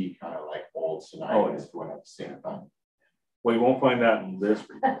Charity kind of like all scenarios going at the same time. Well, you won't find that in this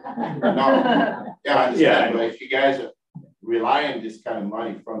report. No, yeah, I understand. But if you guys are relying on this kind of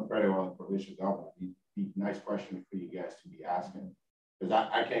money from federal and provincial government, it'd be a nice question for you guys to be asking. Because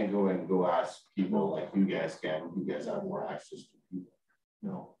I can't go ask people like you guys can. You guys have more access to people.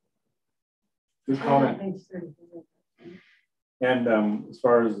 No. Good comment. And as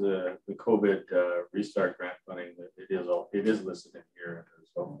far as the COVID restart grant funding, it is listed in here.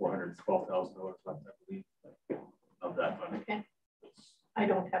 There's about $412,000 left, I believe, of that funding. Okay. I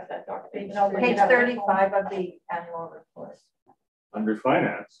don't have that document. Page 35 of the annual report. Under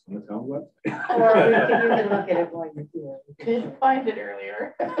finance on the town website. Or you can look at it while you're here. Couldn't find it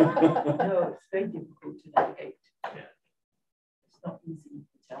earlier. No, it's very difficult to navigate. Yeah. It's not easy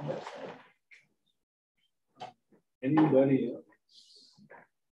to tell website. Anybody else?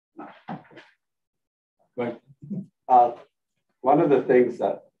 Right. One of the things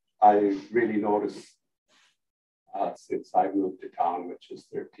that I really noticed since I moved to town, which was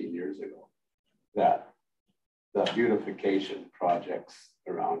 13 years ago, that the beautification projects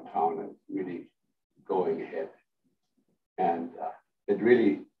around town are really going ahead. And it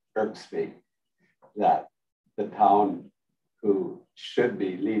really irks me that the town who should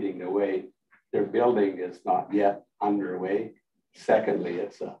be leading the way, their building is not yet underway. Secondly,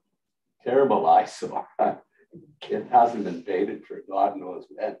 it's a terrible eyesore. It hasn't been painted for God knows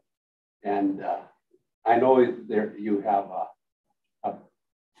when. And I know there you have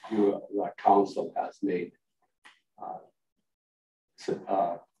the council has made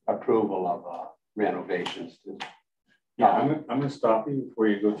approval of renovations. Yeah, I'm going to stop you before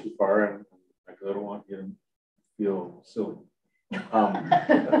you go too far, and because I don't want you to feel silly.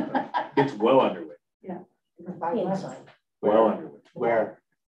 It's well underway. Yeah. Well underway. Where?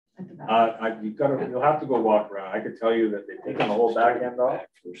 You'll have to go walk around. I could tell you that they've taken the whole back end off,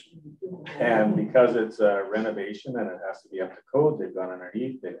 and because it's a renovation and it has to be up to code, they've gone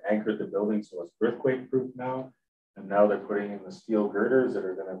underneath. They've anchored the building so it's earthquake proof now, and now they're putting in the steel girders that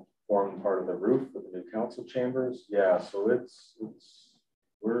are going to form part of the roof for the new council chambers. Yeah, so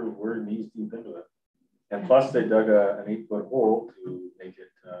we're knees deep into it, and plus they dug an 8-foot hole to make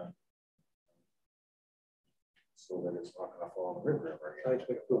it so that it's not going to fall in the river ever again.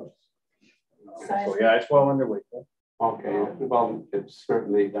 So yeah, it's well underway. Okay, well, it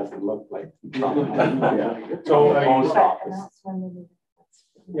certainly doesn't look like. Yeah. So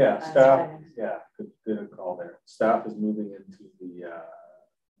yeah, staff. Yeah, good call there. Staff is moving into the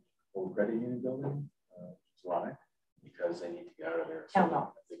old credit union building July because they need to get out of there.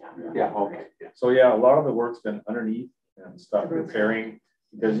 So yeah. Okay. Yeah. So yeah, a lot of the work's been underneath and stuff repairing.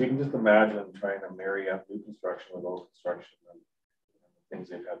 Because you can just imagine trying to marry up new construction with old construction and things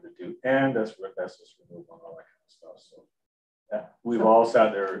they've had to do, and asbestos removal and all that kind of stuff. So yeah, we've all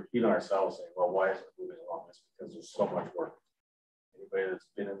sat there, even ourselves, saying, "Well, why is it moving along?" It's because there's so much work. Anybody that's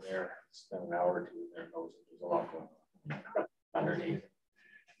been in there, spent an hour or two in there, knows that there's a lot going on underneath,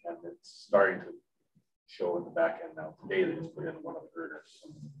 and it's starting to show in the back end now. Today they just put in one of the girders. So,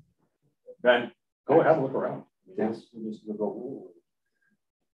 then go have a look around. Yes, you just go. Ooh.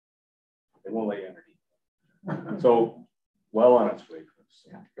 They won't let you underneath. So, well on its way.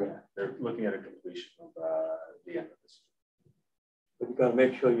 Yeah. They're looking at a completion of the end of this. But you got to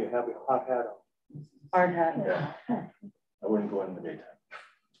make sure you have your hot hat on. Hard hat. Yeah. I wouldn't go in the daytime.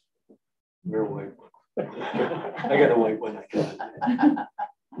 We're white. I got a white one. I got.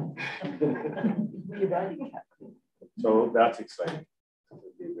 So that's exciting. It'll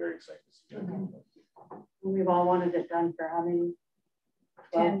be very exciting to see. We've all wanted it done for how many?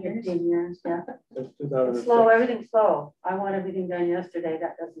 10 years. 15 years, yeah. It's slow, everything's slow. I want everything done yesterday.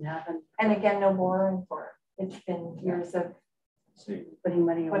 That doesn't happen. And again, no borrowing for it. It's been years of putting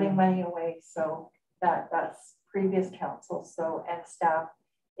money away. So that's previous council. So and staff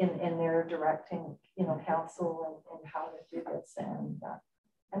in their directing, you know, council and how to do this and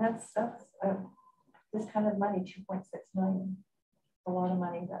that's this kind of money, 2.6 million, a lot of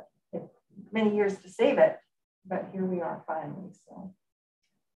money that it many years to save it, but here we are finally. So.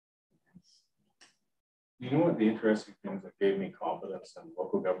 You know what the interesting things that gave me confidence in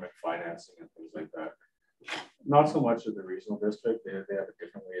local government financing and things like that? Not so much of the regional district, they have a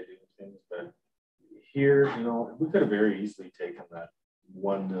different way of doing things, but here, you know, we could have very easily taken that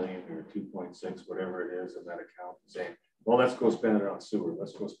 1 million or 2.6, whatever it is in that account and saying, well, let's go spend it on sewer,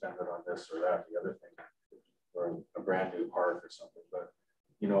 let's go spend it on this or that, the other thing, or a brand new park or something. But,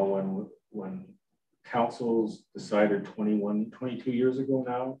 you know, when councils decided 22 years ago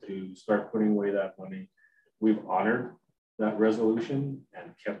now to start putting away that money, we've honored that resolution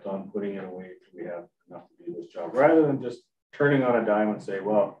and kept on putting it away until we have enough to do this job, rather than just turning on a dime and say,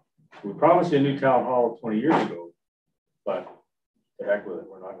 well, we promised you a new town hall 20 years ago, but the heck with it,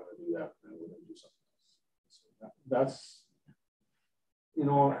 we're not going to do that. We're going to do something else. So that's, you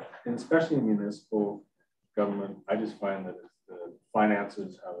know, and especially in municipal government, I just find that the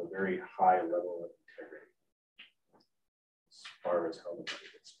finances have a very high level of integrity as far as how the money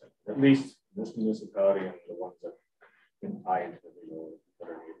gets spent. At least this municipality and the ones that I intimately know that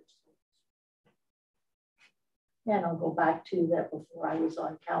are neighbors. And I'll go back to that before I was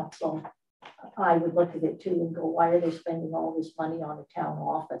on council. I would look at it too and go, why are they spending all this money on a town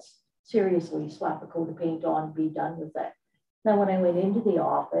office? Seriously, slap a coat of paint on, be done with it. Then when I went into the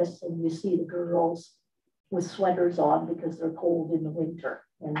office and you see the girls with sweaters on because they're cold in the winter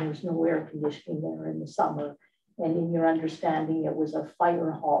and there's no air conditioning there in the summer. And in your understanding, it was a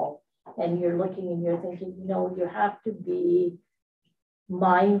fire hall. And you're looking and you're thinking, you know, you have to be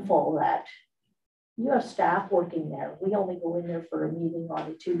mindful that you have staff working there. We only go in there for a meeting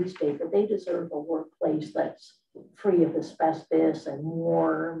on a Tuesday, but they deserve a workplace that's free of asbestos and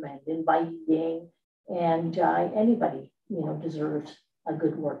warm and inviting. And anybody, you know, deserves a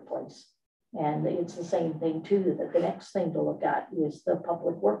good workplace. And it's the same thing too, that the next thing to look at is the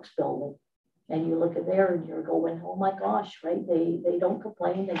public works building. And you look at there and you're going, oh my gosh, right? They don't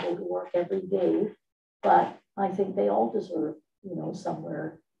complain, they go to work every day, but I think they all deserve, you know,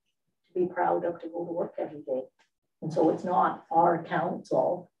 somewhere to be proud of, to go to work every day. And so it's not our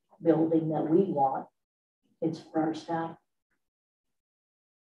council building that we want, it's for our staff.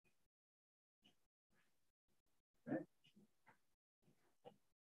 Okay.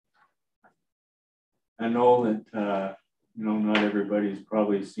 I know that you know, not everybody's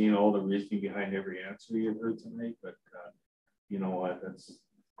probably seen all the reasoning behind every answer you've heard tonight, but you know what,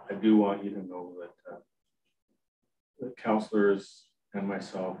 I do want you to know that the councillors and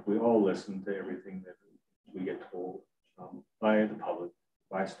myself, we all listen to everything that we get told by the public,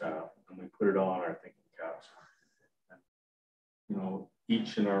 by staff, and we put it all on our thinking caps. And, you know,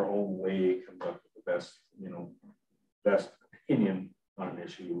 each in our own way comes up with the best, you know, best opinion on an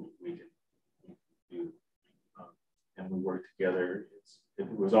issue we can do. And we work together. If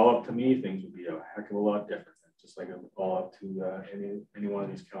it was all up to me, things would be a heck of a lot different. Just like it was all up to any one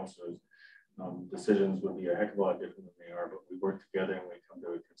of these councillors, decisions would be a heck of a lot different than they are. But we work together and we come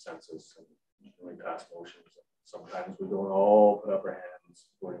to a consensus and we pass motions. Sometimes we don't all put up our hands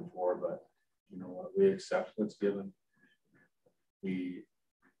voting for, but you know what, we accept what's given.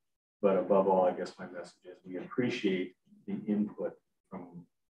 But above all, I guess my message is we appreciate the input from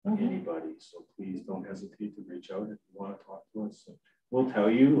anybody. So please don't hesitate to reach out if you want to talk to us. We'll tell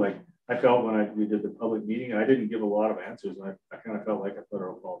you, like I felt when we did the public meeting, I didn't give a lot of answers. And I kind of felt like a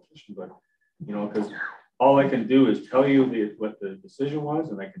federal politician, but you know, because all I can do is tell you what the decision was,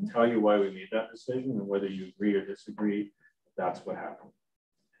 and I can tell you why we made that decision, and whether you agree or disagree, that's what happened.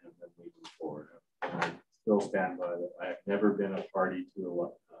 And then we move forward. And I still stand by that. I have never been a party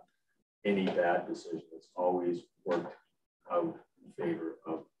to any bad decision. It's always worked out in favor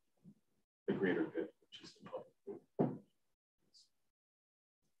of the greater good, which is the public good.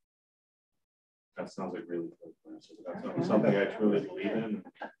 That sounds like really good. So that's something I truly believe in.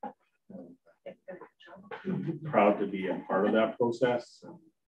 I'm proud to be a part of that process. And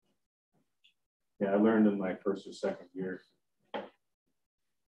yeah, I learned in my first or second year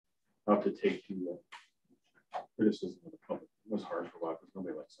how to take the criticism of the public. It was hard for a while because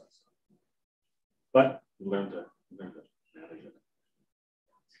nobody likes that stuff. but we learned to manage it.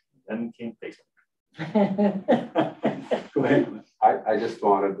 Then came Facebook. Go ahead. I just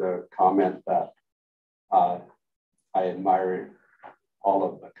wanted to comment that I admire all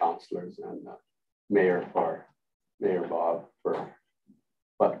of the councillors and Mayor Bob for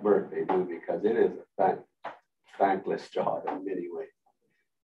what work they do, because it is a thankless job in many ways.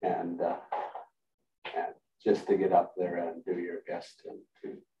 And just to get up there and do your best and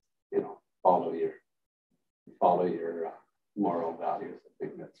to, you know, follow your moral values. I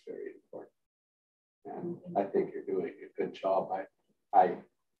think that's very important. And I think you're doing a good job. I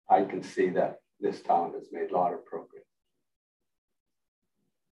can see that this town has made a lot of progress.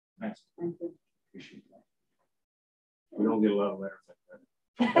 Thanks. Thank you. Appreciate that. We don't get a lot of letters like that.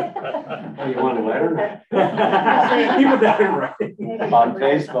 Oh, you want a letter? People that are right. On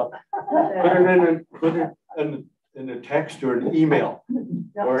Facebook. Put it in a text or an email,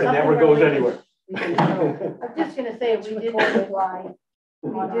 No, or it something never where goes we anywhere. I'm just going to say we did just, oh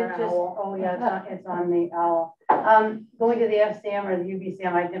yeah, it's on the OWL. Going to the FCM or the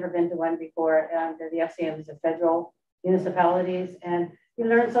UBCM, I'd never been to one before, and the FCM is a federal municipalities, and you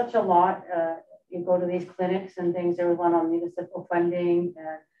learn such a lot. You go to these clinics and things. There was one on municipal funding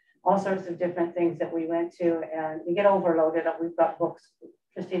and all sorts of different things that we went to, and we get overloaded. We've got books.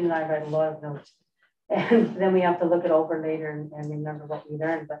 Christine and I read a lot of notes, and then we have to look it over later and remember what we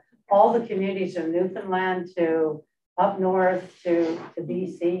learned. But all the communities from Newfoundland to up north to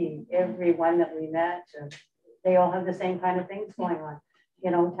BC, every one that we met, they all have the same kind of things going on,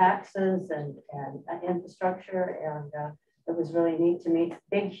 you know, taxes and infrastructure. And it was really neat to meet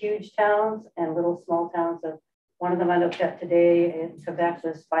big, huge towns and little small towns. One of them I looked at today in Quebec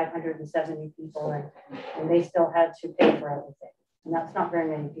was 570 people, and they still had to pay for everything. And that's not very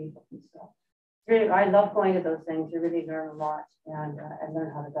many people. So really, I love going to those things. You really learn a lot and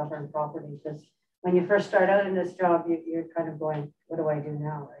learn how to govern properly, because when you first start out in this job, you're kind of going, what do I do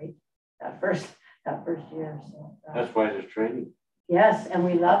now, right? That first year. So That's why there's training. yes, and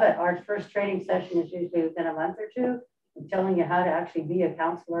we love it. Our first training session is usually within a month or two. I'm telling you how to actually be a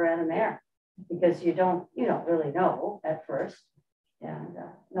councillor and a mayor, because you don't really know at first. And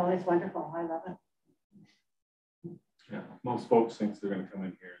no, it's wonderful. I love it. Yeah, most folks think they're going to come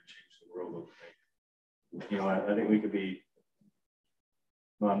in here and change the world overnight. You know, I think we could be.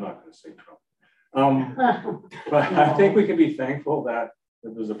 Well, I'm not going to say Trump. But I think we can be thankful that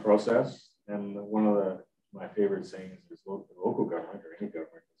there's a process, and one of my favorite sayings is local government or any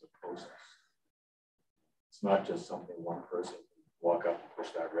government is a process. It's not just something one person can walk up and push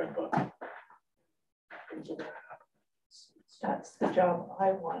that red button. Things are going to happen. That's the job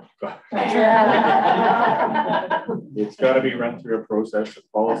I want. It's got to be run through a process of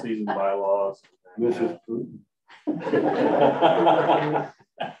policies and bylaws. Mrs. Putin.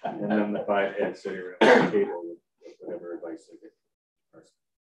 And then the 5 heads sitting around the table with whatever advice they get.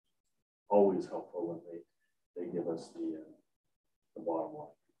 Always helpful when they give us the bottom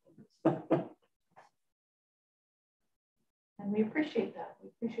line. And we appreciate that. We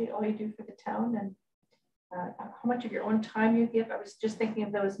appreciate all you do for the town and how much of your own time you give. I was just thinking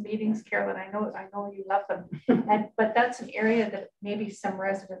of those meetings, Carolyn. I know you love them, but that's an area that maybe some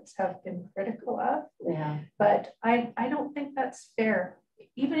residents have been critical of. Yeah. But I don't think that's fair.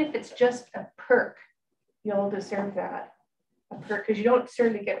 Even if it's just a perk, you'll deserve that. A perk, because you don't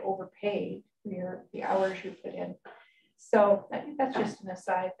certainly get overpaid for the hours you put in. So I think that's just an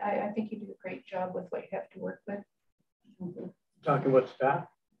aside. I think you do a great job with what you have to work with. Talking about staff.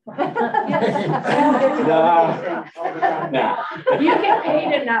 You get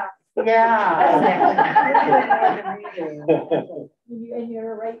paid enough. Yeah. And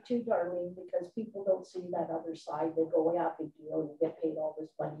you're right too, Darlene, because people don't see that other side. They go, yeah, big deal. You get paid all this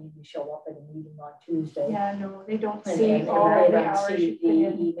money and you show up at a meeting on Tuesday. Yeah, no, they don't And see all they the don't hours see you put the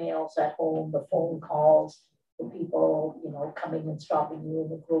in. emails at home, the phone calls, the people, coming and stopping you in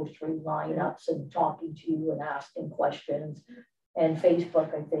the grocery lineups and talking to you and asking questions. And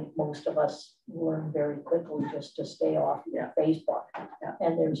Facebook, I think most of us learn very quickly just to stay off Facebook. Yeah.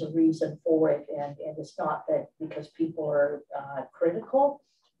 And there's a reason for it. And it's not that because people are critical.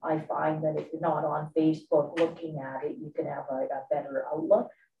 I find that if you're not on Facebook looking at it, you can have a better outlook.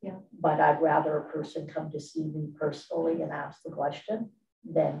 Yeah. But I'd rather a person come to see me personally and ask the question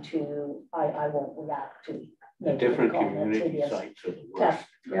than I won't react to. The different community sites are the worst.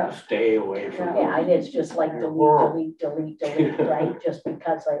 Yeah. Stay away from Yeah, and it's just like delete, right? Just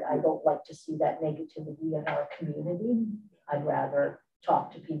because I don't like to see that negativity in our community. I'd rather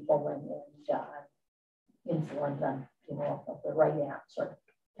talk to people and inform them, of the right answer.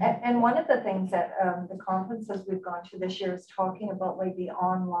 And one of the things that the conferences we've gone to this year is talking about like the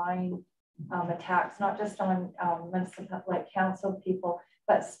online attacks, not just on municipal, like council people,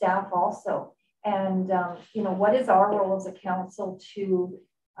 but staff also. And, you know, what is our role as a council to,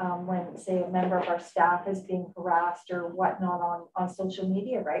 when, say, a member of our staff is being harassed or whatnot on social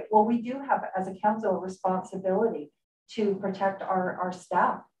media, right? Well, we do have, as a council, a responsibility to protect our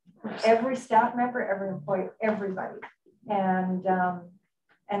staff. Every staff member, every employee, everybody. And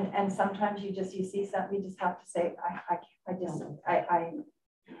sometimes you see something, you just have to say,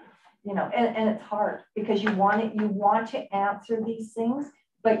 you know, and it's hard because you want to answer these things,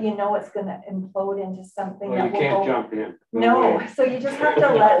 but you know it's going to implode into something. Well, you can't jump in. No, so you just have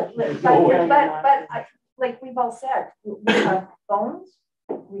to let but like we've all said, we have phones,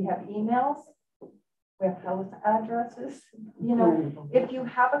 we have emails, we have house addresses. You know, if you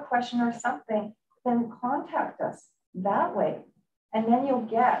have a question or something, then contact us that way. And then you'll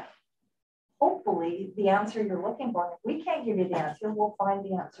get, hopefully, the answer you're looking for. If we can't give you the answer, we'll find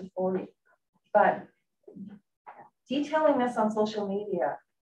the answer for you. But detailing this on social media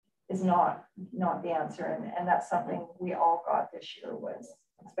is not the answer. And that's something we all got this year, was,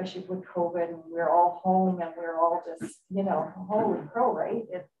 especially with COVID, and we're all home and we're all just, you know, holy crow, right?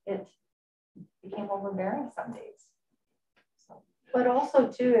 It became overbearing some days. So. But also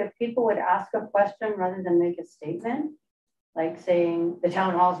too, if people would ask a question rather than make a statement, like saying the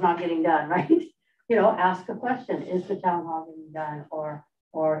town hall is not getting done, right? You know, ask a question: is the town hall getting done, or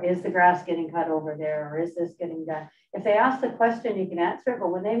is the grass getting cut over there, or is this getting done? If they ask the question, you can answer it.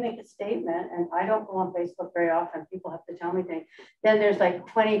 But when they make a statement, and I don't go on Facebook very often, people have to tell me things. Then there's like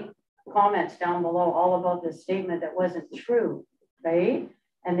 20 comments down below all about this statement that wasn't true, right?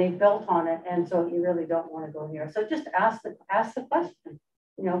 And they built on it, and so you really don't want to go here. So just ask the question.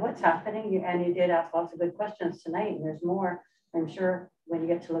 You know, what's happening? And you did ask lots of good questions tonight, and there's more, I'm sure, when you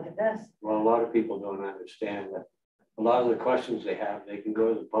get to look at this. Well, a lot of people don't understand that a lot of the questions they have, they can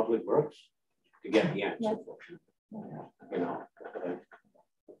go to the Public Works to get the answer. Yeah. You know.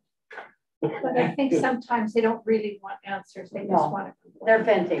 But I think sometimes they don't really want answers. They just want to. They're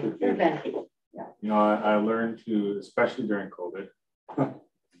venting. They're venting. Yeah. You know, I learned to, especially during COVID,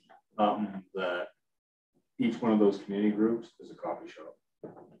 that each one of those community groups is a coffee shop.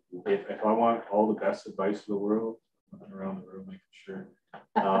 If I want all the best advice in the world, I'm around the room making sure,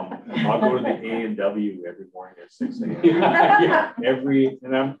 I'll go to the A&W every morning at 6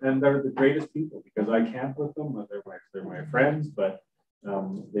 a.m. and they're the greatest people because I camp with them. They're my friends, but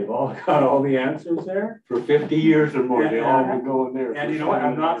they've all got all the answers there for 50 years or more. They all been going there. And you know what?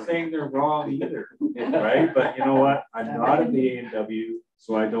 I'm not saying they're wrong either, right? But you know what? I'm not at the A&W,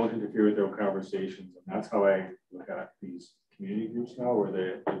 so I don't interfere with their conversations, and that's how I look at these community groups now, where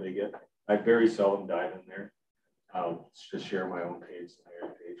they get. I very seldom dive in there. I'll just share my own page, or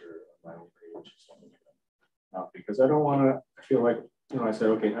my own page, or something like that. Because I don't want to feel like, you know, I said,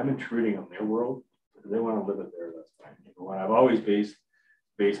 okay, I'm intruding on their world. If they want to live it there, that's fine. You know, I've always based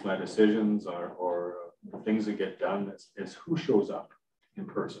my decisions or things that get done is who shows up in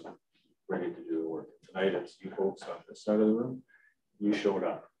person, ready to do the work. Tonight, it's you folks on this side of the room. You showed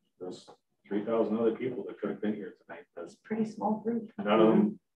up. There's 3,000 other people that could have been here tonight. That's a pretty small group. None of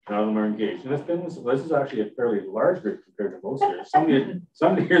them are engaged. And this is actually a fairly large group compared to most years.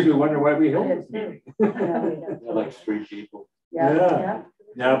 Some years we wonder why we held this meeting. Like 3 people. Yeah,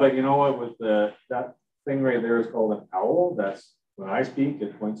 but you know what? With that thing right there is called an owl. That's when I speak,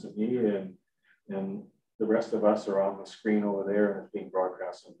 it points at me, and the rest of us are on the screen over there, and it's being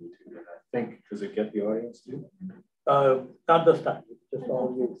broadcast on YouTube. And I think, does it get the audience too? Not this time, just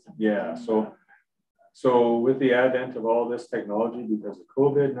all you. Yeah, so with the advent of all this technology, because of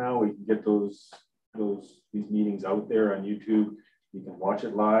COVID now, we can get these meetings out there on YouTube. You can watch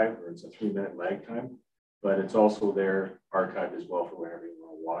it live, or it's a 3-minute lag time, but it's also there archived as well for whenever you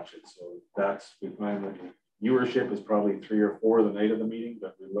want to watch it. So we find that the viewership is probably 3 or 4 the night of the meeting,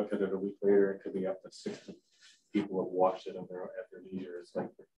 but we look at it a week later, it could be up to 60 people have watched it at their leisure. It's like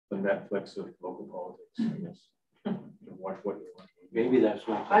the Netflix of local politics, I guess. You can watch what you want. Maybe that's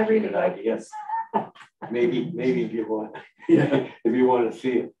not. I really like it. Maybe if you want, if you want to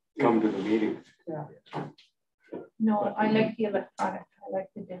see it, come to the meetings. Yeah. No, I like the electronic. I like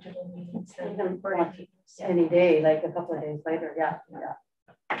the digital meetings. Any day, like a couple of days later. Yeah.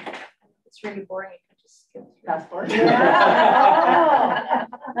 It's really boring. You can just skip through. Fast forward. Yeah.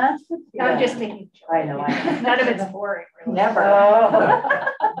 That's I'm just making sure. I know. None of it's boring. Really. Never.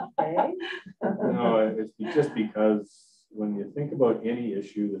 Okay. No, it's just because when you think about any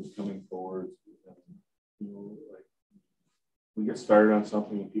issue that's coming forward, you know, like we get started on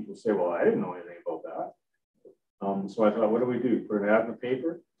something and people say, well, I didn't know anything about that. So I thought, what do? Put an ad in the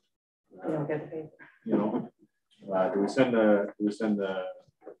paper? You don't get the paper. You know, do we send a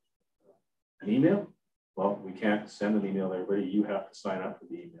An email? Well, we can't send an email to everybody. You have to sign up for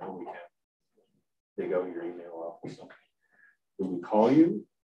the email. We can't dig out your email off or something. Do we call you?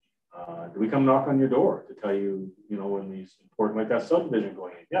 Do we come knock on your door to tell you, you know, when these important, like that subdivision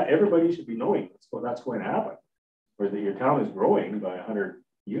going in? Yeah, everybody should be knowing that's going to happen, or that your town is growing by 100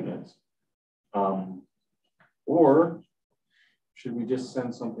 units. Or should we just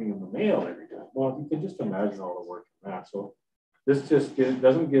send something in the mail every time? Well, you can just imagine all the work in that. So this just gives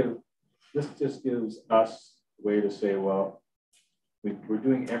us a way to say, well, we're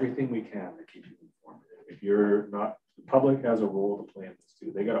doing everything we can to keep you informed. If you're not, the public has a role to play in this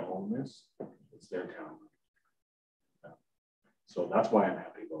too. They got to own this. It's their town. So that's why I'm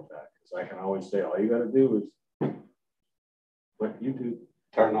happy about that, because I can always say, all you got to do is what you do.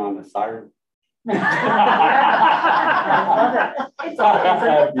 Turn on the siren. I love it. It's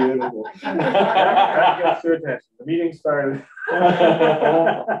all beautiful. That gets their attention. The meeting started. Oh,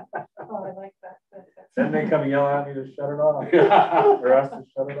 I like that. Then they come and yell at me to shut it off, or us to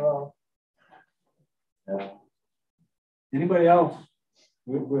shut it off. Yeah. Anybody else?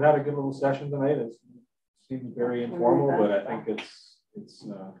 We had a good little session tonight. It seemed very informal, but I think it's. Is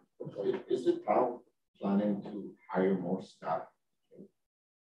the town planning to hire more staff?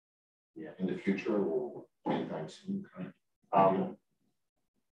 Yeah. In the future or anytime soon?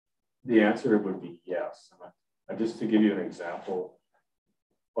 The answer would be yes. Just to give you an example,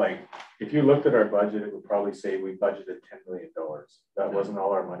 like if you looked at our budget, it would probably say we budgeted $10 million. That wasn't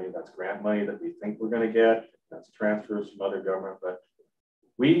all our money. That's grant money that we think we're going to get. That's transfers from other government. But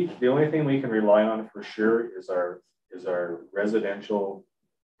the only thing we can rely on for sure is our residential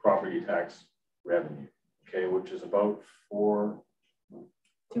property tax revenue. Okay, which is about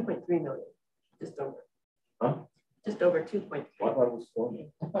 2.3 million, just over. Huh? Just over 2.3. What was 4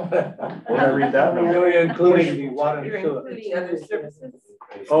 million? When I read that number, including the water. You're including other services.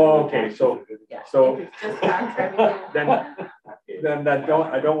 Oh, okay. So, yeah. So if it's just tax revenue. then I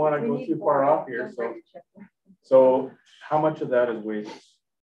don't want to go too far off here. So how much of that is wages?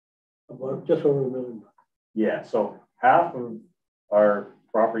 About just over $1 million. Yeah. So half of our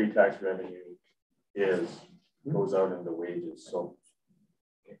property tax revenue goes out into wages. So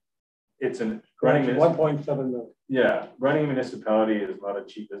it's running 1.7 million. Yeah, running a municipality is not a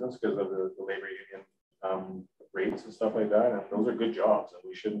cheap business because of the labor union rates and stuff like that, and those are good jobs, and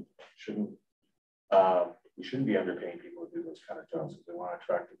we shouldn't be underpaying people to do those kind of jobs because we want to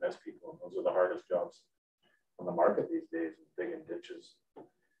attract the best people, and those are the hardest jobs on the market these days, digging ditches,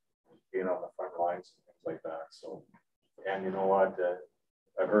 being on the front lines and things like that. So, and you know what?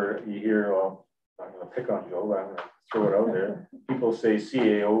 You hear, well, I'm going to pick on Joe, but I'm going to throw it out there. People say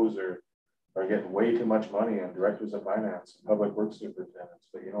CAOs are getting way too much money, and directors of finance and public works superintendents.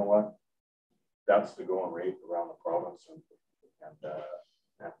 But you know what? That's the going rate around the province, and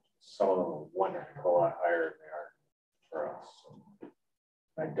some of them are wonderful, a lot higher than they are for us. So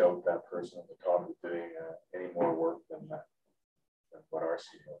I doubt that person at the top is doing any more work than what our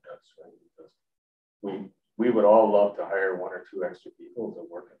CEO does, right? Because we would all love to hire 1 or 2 extra people to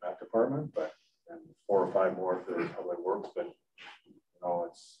work in that department, but and 4 or 5 more for public works. But you know,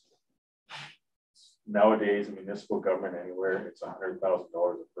 it's nowadays in municipal government anywhere, it's $100,000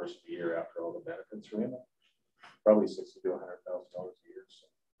 a person a year after all the benefits are in it. Probably $60,000 to $100,000 a year. So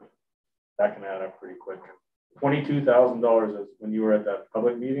that can add up pretty quick. $22,000 when you were at that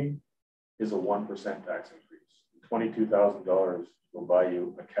public meeting is a 1% tax increase. $22,000 will buy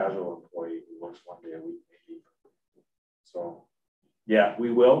you a casual employee who works 1 day a week, maybe. So yeah,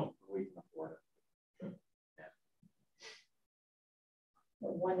 we will. We can afford it. Yeah.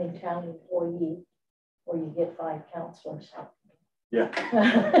 1 in town employee, or you get 5 counselors. Yeah.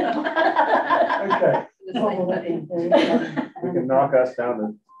 Okay. We can knock us down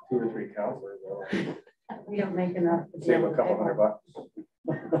to 2 or 3 counselors. We don't make enough. Save a couple $100.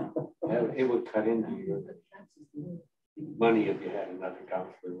 Yeah, it would cut into your money if you had another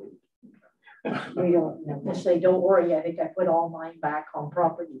counselor. We don't know. Just say, don't worry, I think I put all mine back on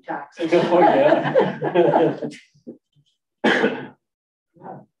property taxes. Oh, yeah.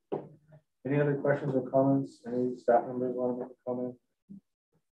 Any other questions or comments? Any staff members want to make a comment?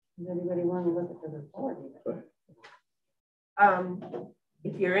 Does anybody want to look at the report?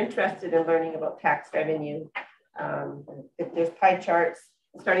 If you're interested in learning about tax revenue, if there's pie charts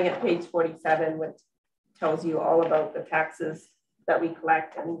starting at page 47, which tells you all about the taxes that we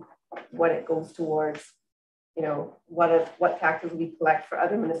collect and what it goes towards, you know, what taxes we collect for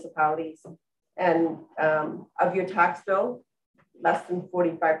other municipalities. And of your tax bill, less than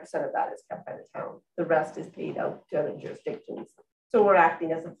 45% of that is kept by the town. The rest is paid out to other jurisdictions. So we're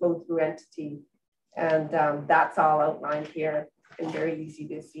acting as a flow-through entity. And that's all outlined here and very easy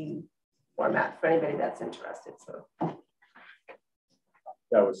to see format for anybody that's interested. So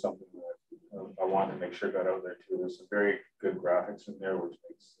that was something that I wanted to make sure got out there too. There's some very good graphics in there, which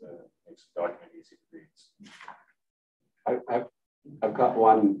makes the document easy to read. I've got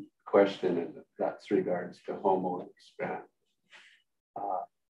one question, and that's regards to homeowners grant.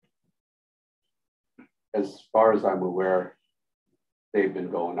 As far as I'm aware, they've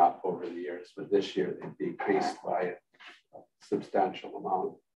been going up over the years, but this year they decreased by a substantial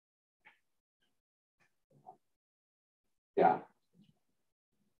amount. Yeah.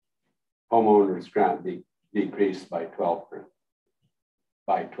 Homeowners grant decreased by 12%.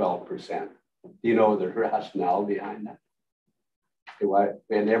 Do you know the rationale behind that?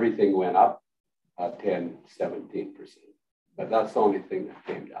 And everything went up 10, 17%. But that's the only thing that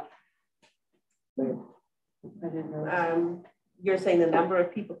came down. I didn't know. You're saying the number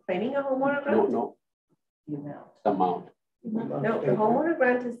of people claiming a homeowner grant? No. The amount. No, the homeowner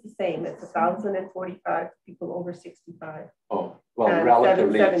grant is the same. It's 1,045 people over 65. Oh, well, and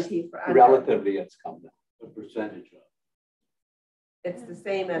relatively it's come down. The percentage of it's the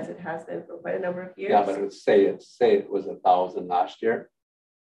same as it has been for quite a number of years. Yeah, but it's say it was 1,000 last year,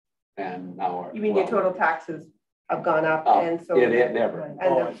 and now you mean your total taxes have gone up, and so it never. And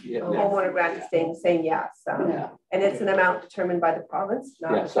the homeowner grant is staying the same. Yes, and it's an amount determined by the province.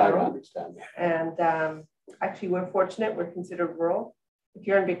 Not yes, I understand that. And actually, we're fortunate. We're considered rural. If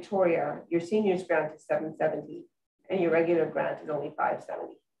you're in Victoria, your seniors grant is 770, and your regular grant is only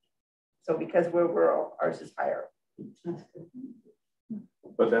 570. So because we're rural, ours is higher.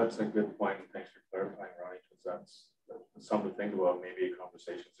 But that's a good point. Thanks for clarifying, Ronnie, because that's something to think about. Maybe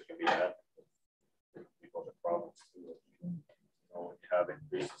conversations that can be had with people in the province too. You know, when you have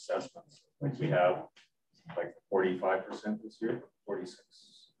increased assessments, like we have like 45% this year, 46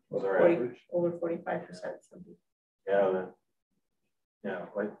 was our average. Over 45%. Yeah,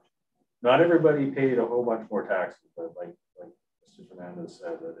 like not everybody paid a whole bunch more taxes, but like Mr. Fernandez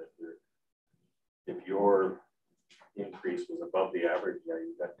said, that if your increase was above the average, yeah,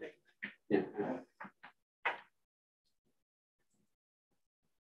 you got dinged. Yeah.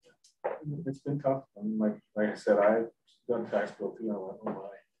 It's been tough. I mean, like I said, I've done tax bill too. I went, oh my.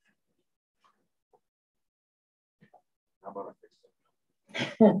 How about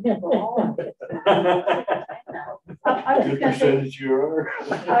I was going to say,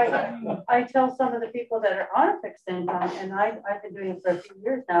 I tell some of the people that are on a fixed income, and I've been doing it for a few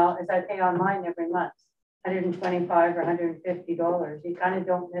years now, is I pay online every month, $125 or $150. You kind of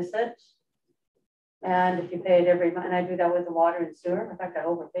don't miss it. And if you pay it every month, and I do that with the water and sewer. In fact, I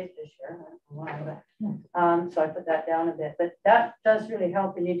overpaid this year. I don't know why, but, so I put that down a bit. But that does really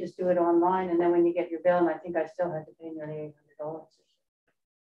help, and you just do it online. And then when you get your bill, and I think I still had to pay nearly $800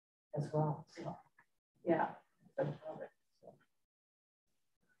 as well. So, yeah.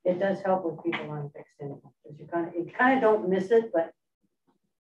 It does help with people on fixed income because you kind of don't miss it, but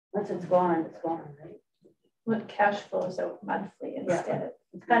once it's gone, right? When cash flows out monthly instead of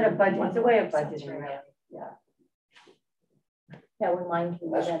it's kind of budget. It's a way of budgeting, right? Yeah. Yeah, when mine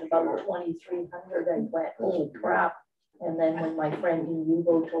came in at about 2,300, I went, holy crap. And then when my friend in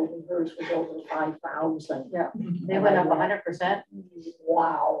Yubo told me hers was over 5,000. Yeah, they went up 100%.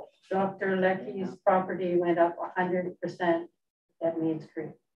 Wow. Dr. Lecky's property went up 100% at Meads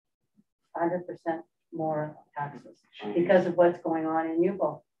Creek. 100% more taxes because of what's going on in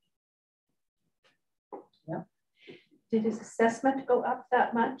Yubo. Yeah. Did his assessment go up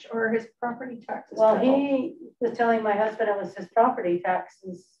that much, or his property taxes? Well, he was telling my husband it was his property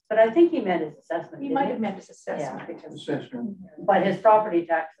taxes, but I think he meant his assessment. He might have meant his assessment. Yeah. Because, but his property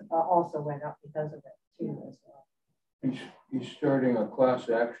tax also went up because of it too, as well. He's starting a class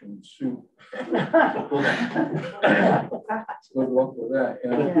action suit. Good luck with that.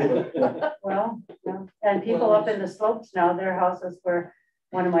 Yeah. Well, yeah. And people up in the slopes now, their houses were,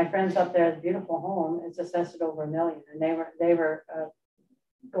 one of my friends up there, the beautiful home, it's assessed at over $1 million, and they were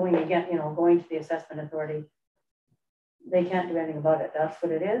going again, going to the assessment authority. They can't do anything about it. That's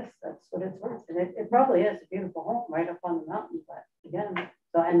what it is. That's what it's worth, and it probably is a beautiful home right up on the mountain. But again,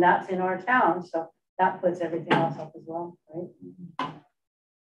 so and that's in our town, so that puts everything else up as well, right?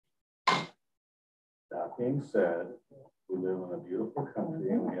 That being said, we live in a beautiful country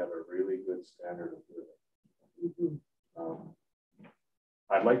and we have a really good standard of living.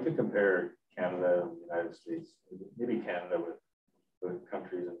 I'd like to compare Canada and the United States, maybe Canada with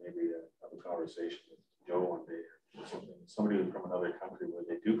countries, and maybe have a conversation with Joe one day or something. Somebody from another country where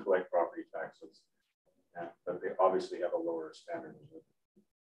they do collect property taxes, but they obviously have a lower standard of living.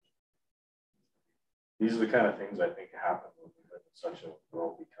 These are the kind of things I think happen when we live in such a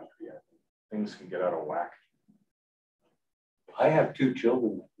wealthy country. I think things can get out of whack. I have 2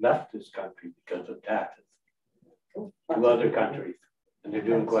 children that left this country because of taxes to other countries, and they're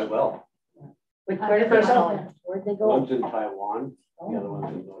doing quite well. Where did they go? Where'd they go? One's in Taiwan, the other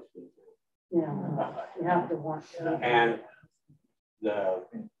one's in North Vietnam. Yeah, you have to want. And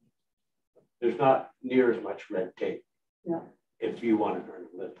there's not near as much red tape. Yeah. If you want to earn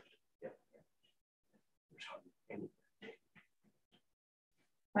a living.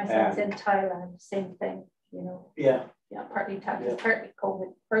 My son's in Thailand, same thing, you know. Yeah. Yeah, partly taxes, partly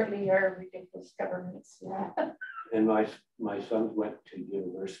COVID, partly our ridiculous governments. Yeah. And my sons went to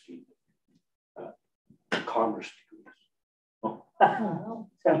university, commerce degrees.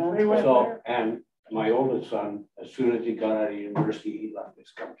 So, and my oldest son, as soon as he got out of university, he left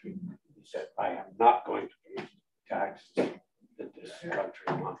this country. He said, I am not going to pay taxes that this country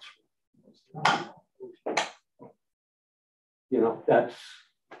wants. You know, that's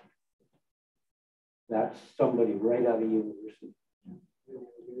somebody right out of university.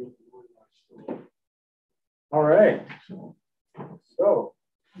 All right. So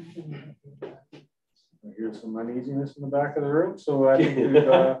here's some uneasiness in the back of the room. So I think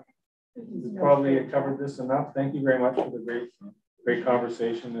we've probably covered this enough. Thank you very much for the great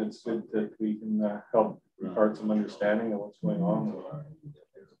conversation. It's good that we can help impart some understanding of what's going on,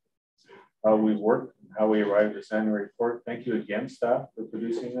 how we work, and how we arrived at this annual report. Thank you again, staff, for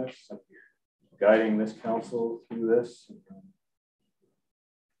producing this and guiding this council through this.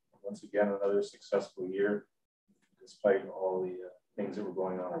 Once again, another successful year, despite all the things that were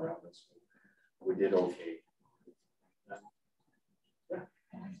going on around us. We did okay.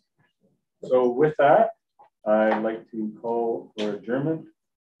 So with that, I'd like to call for adjournment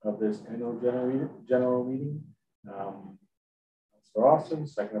of this annual general meeting. Councillor Austin,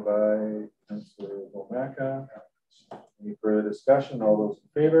 seconded by Councillor Womacka. Any further discussion? All those in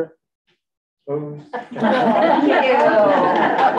favor? Opposed?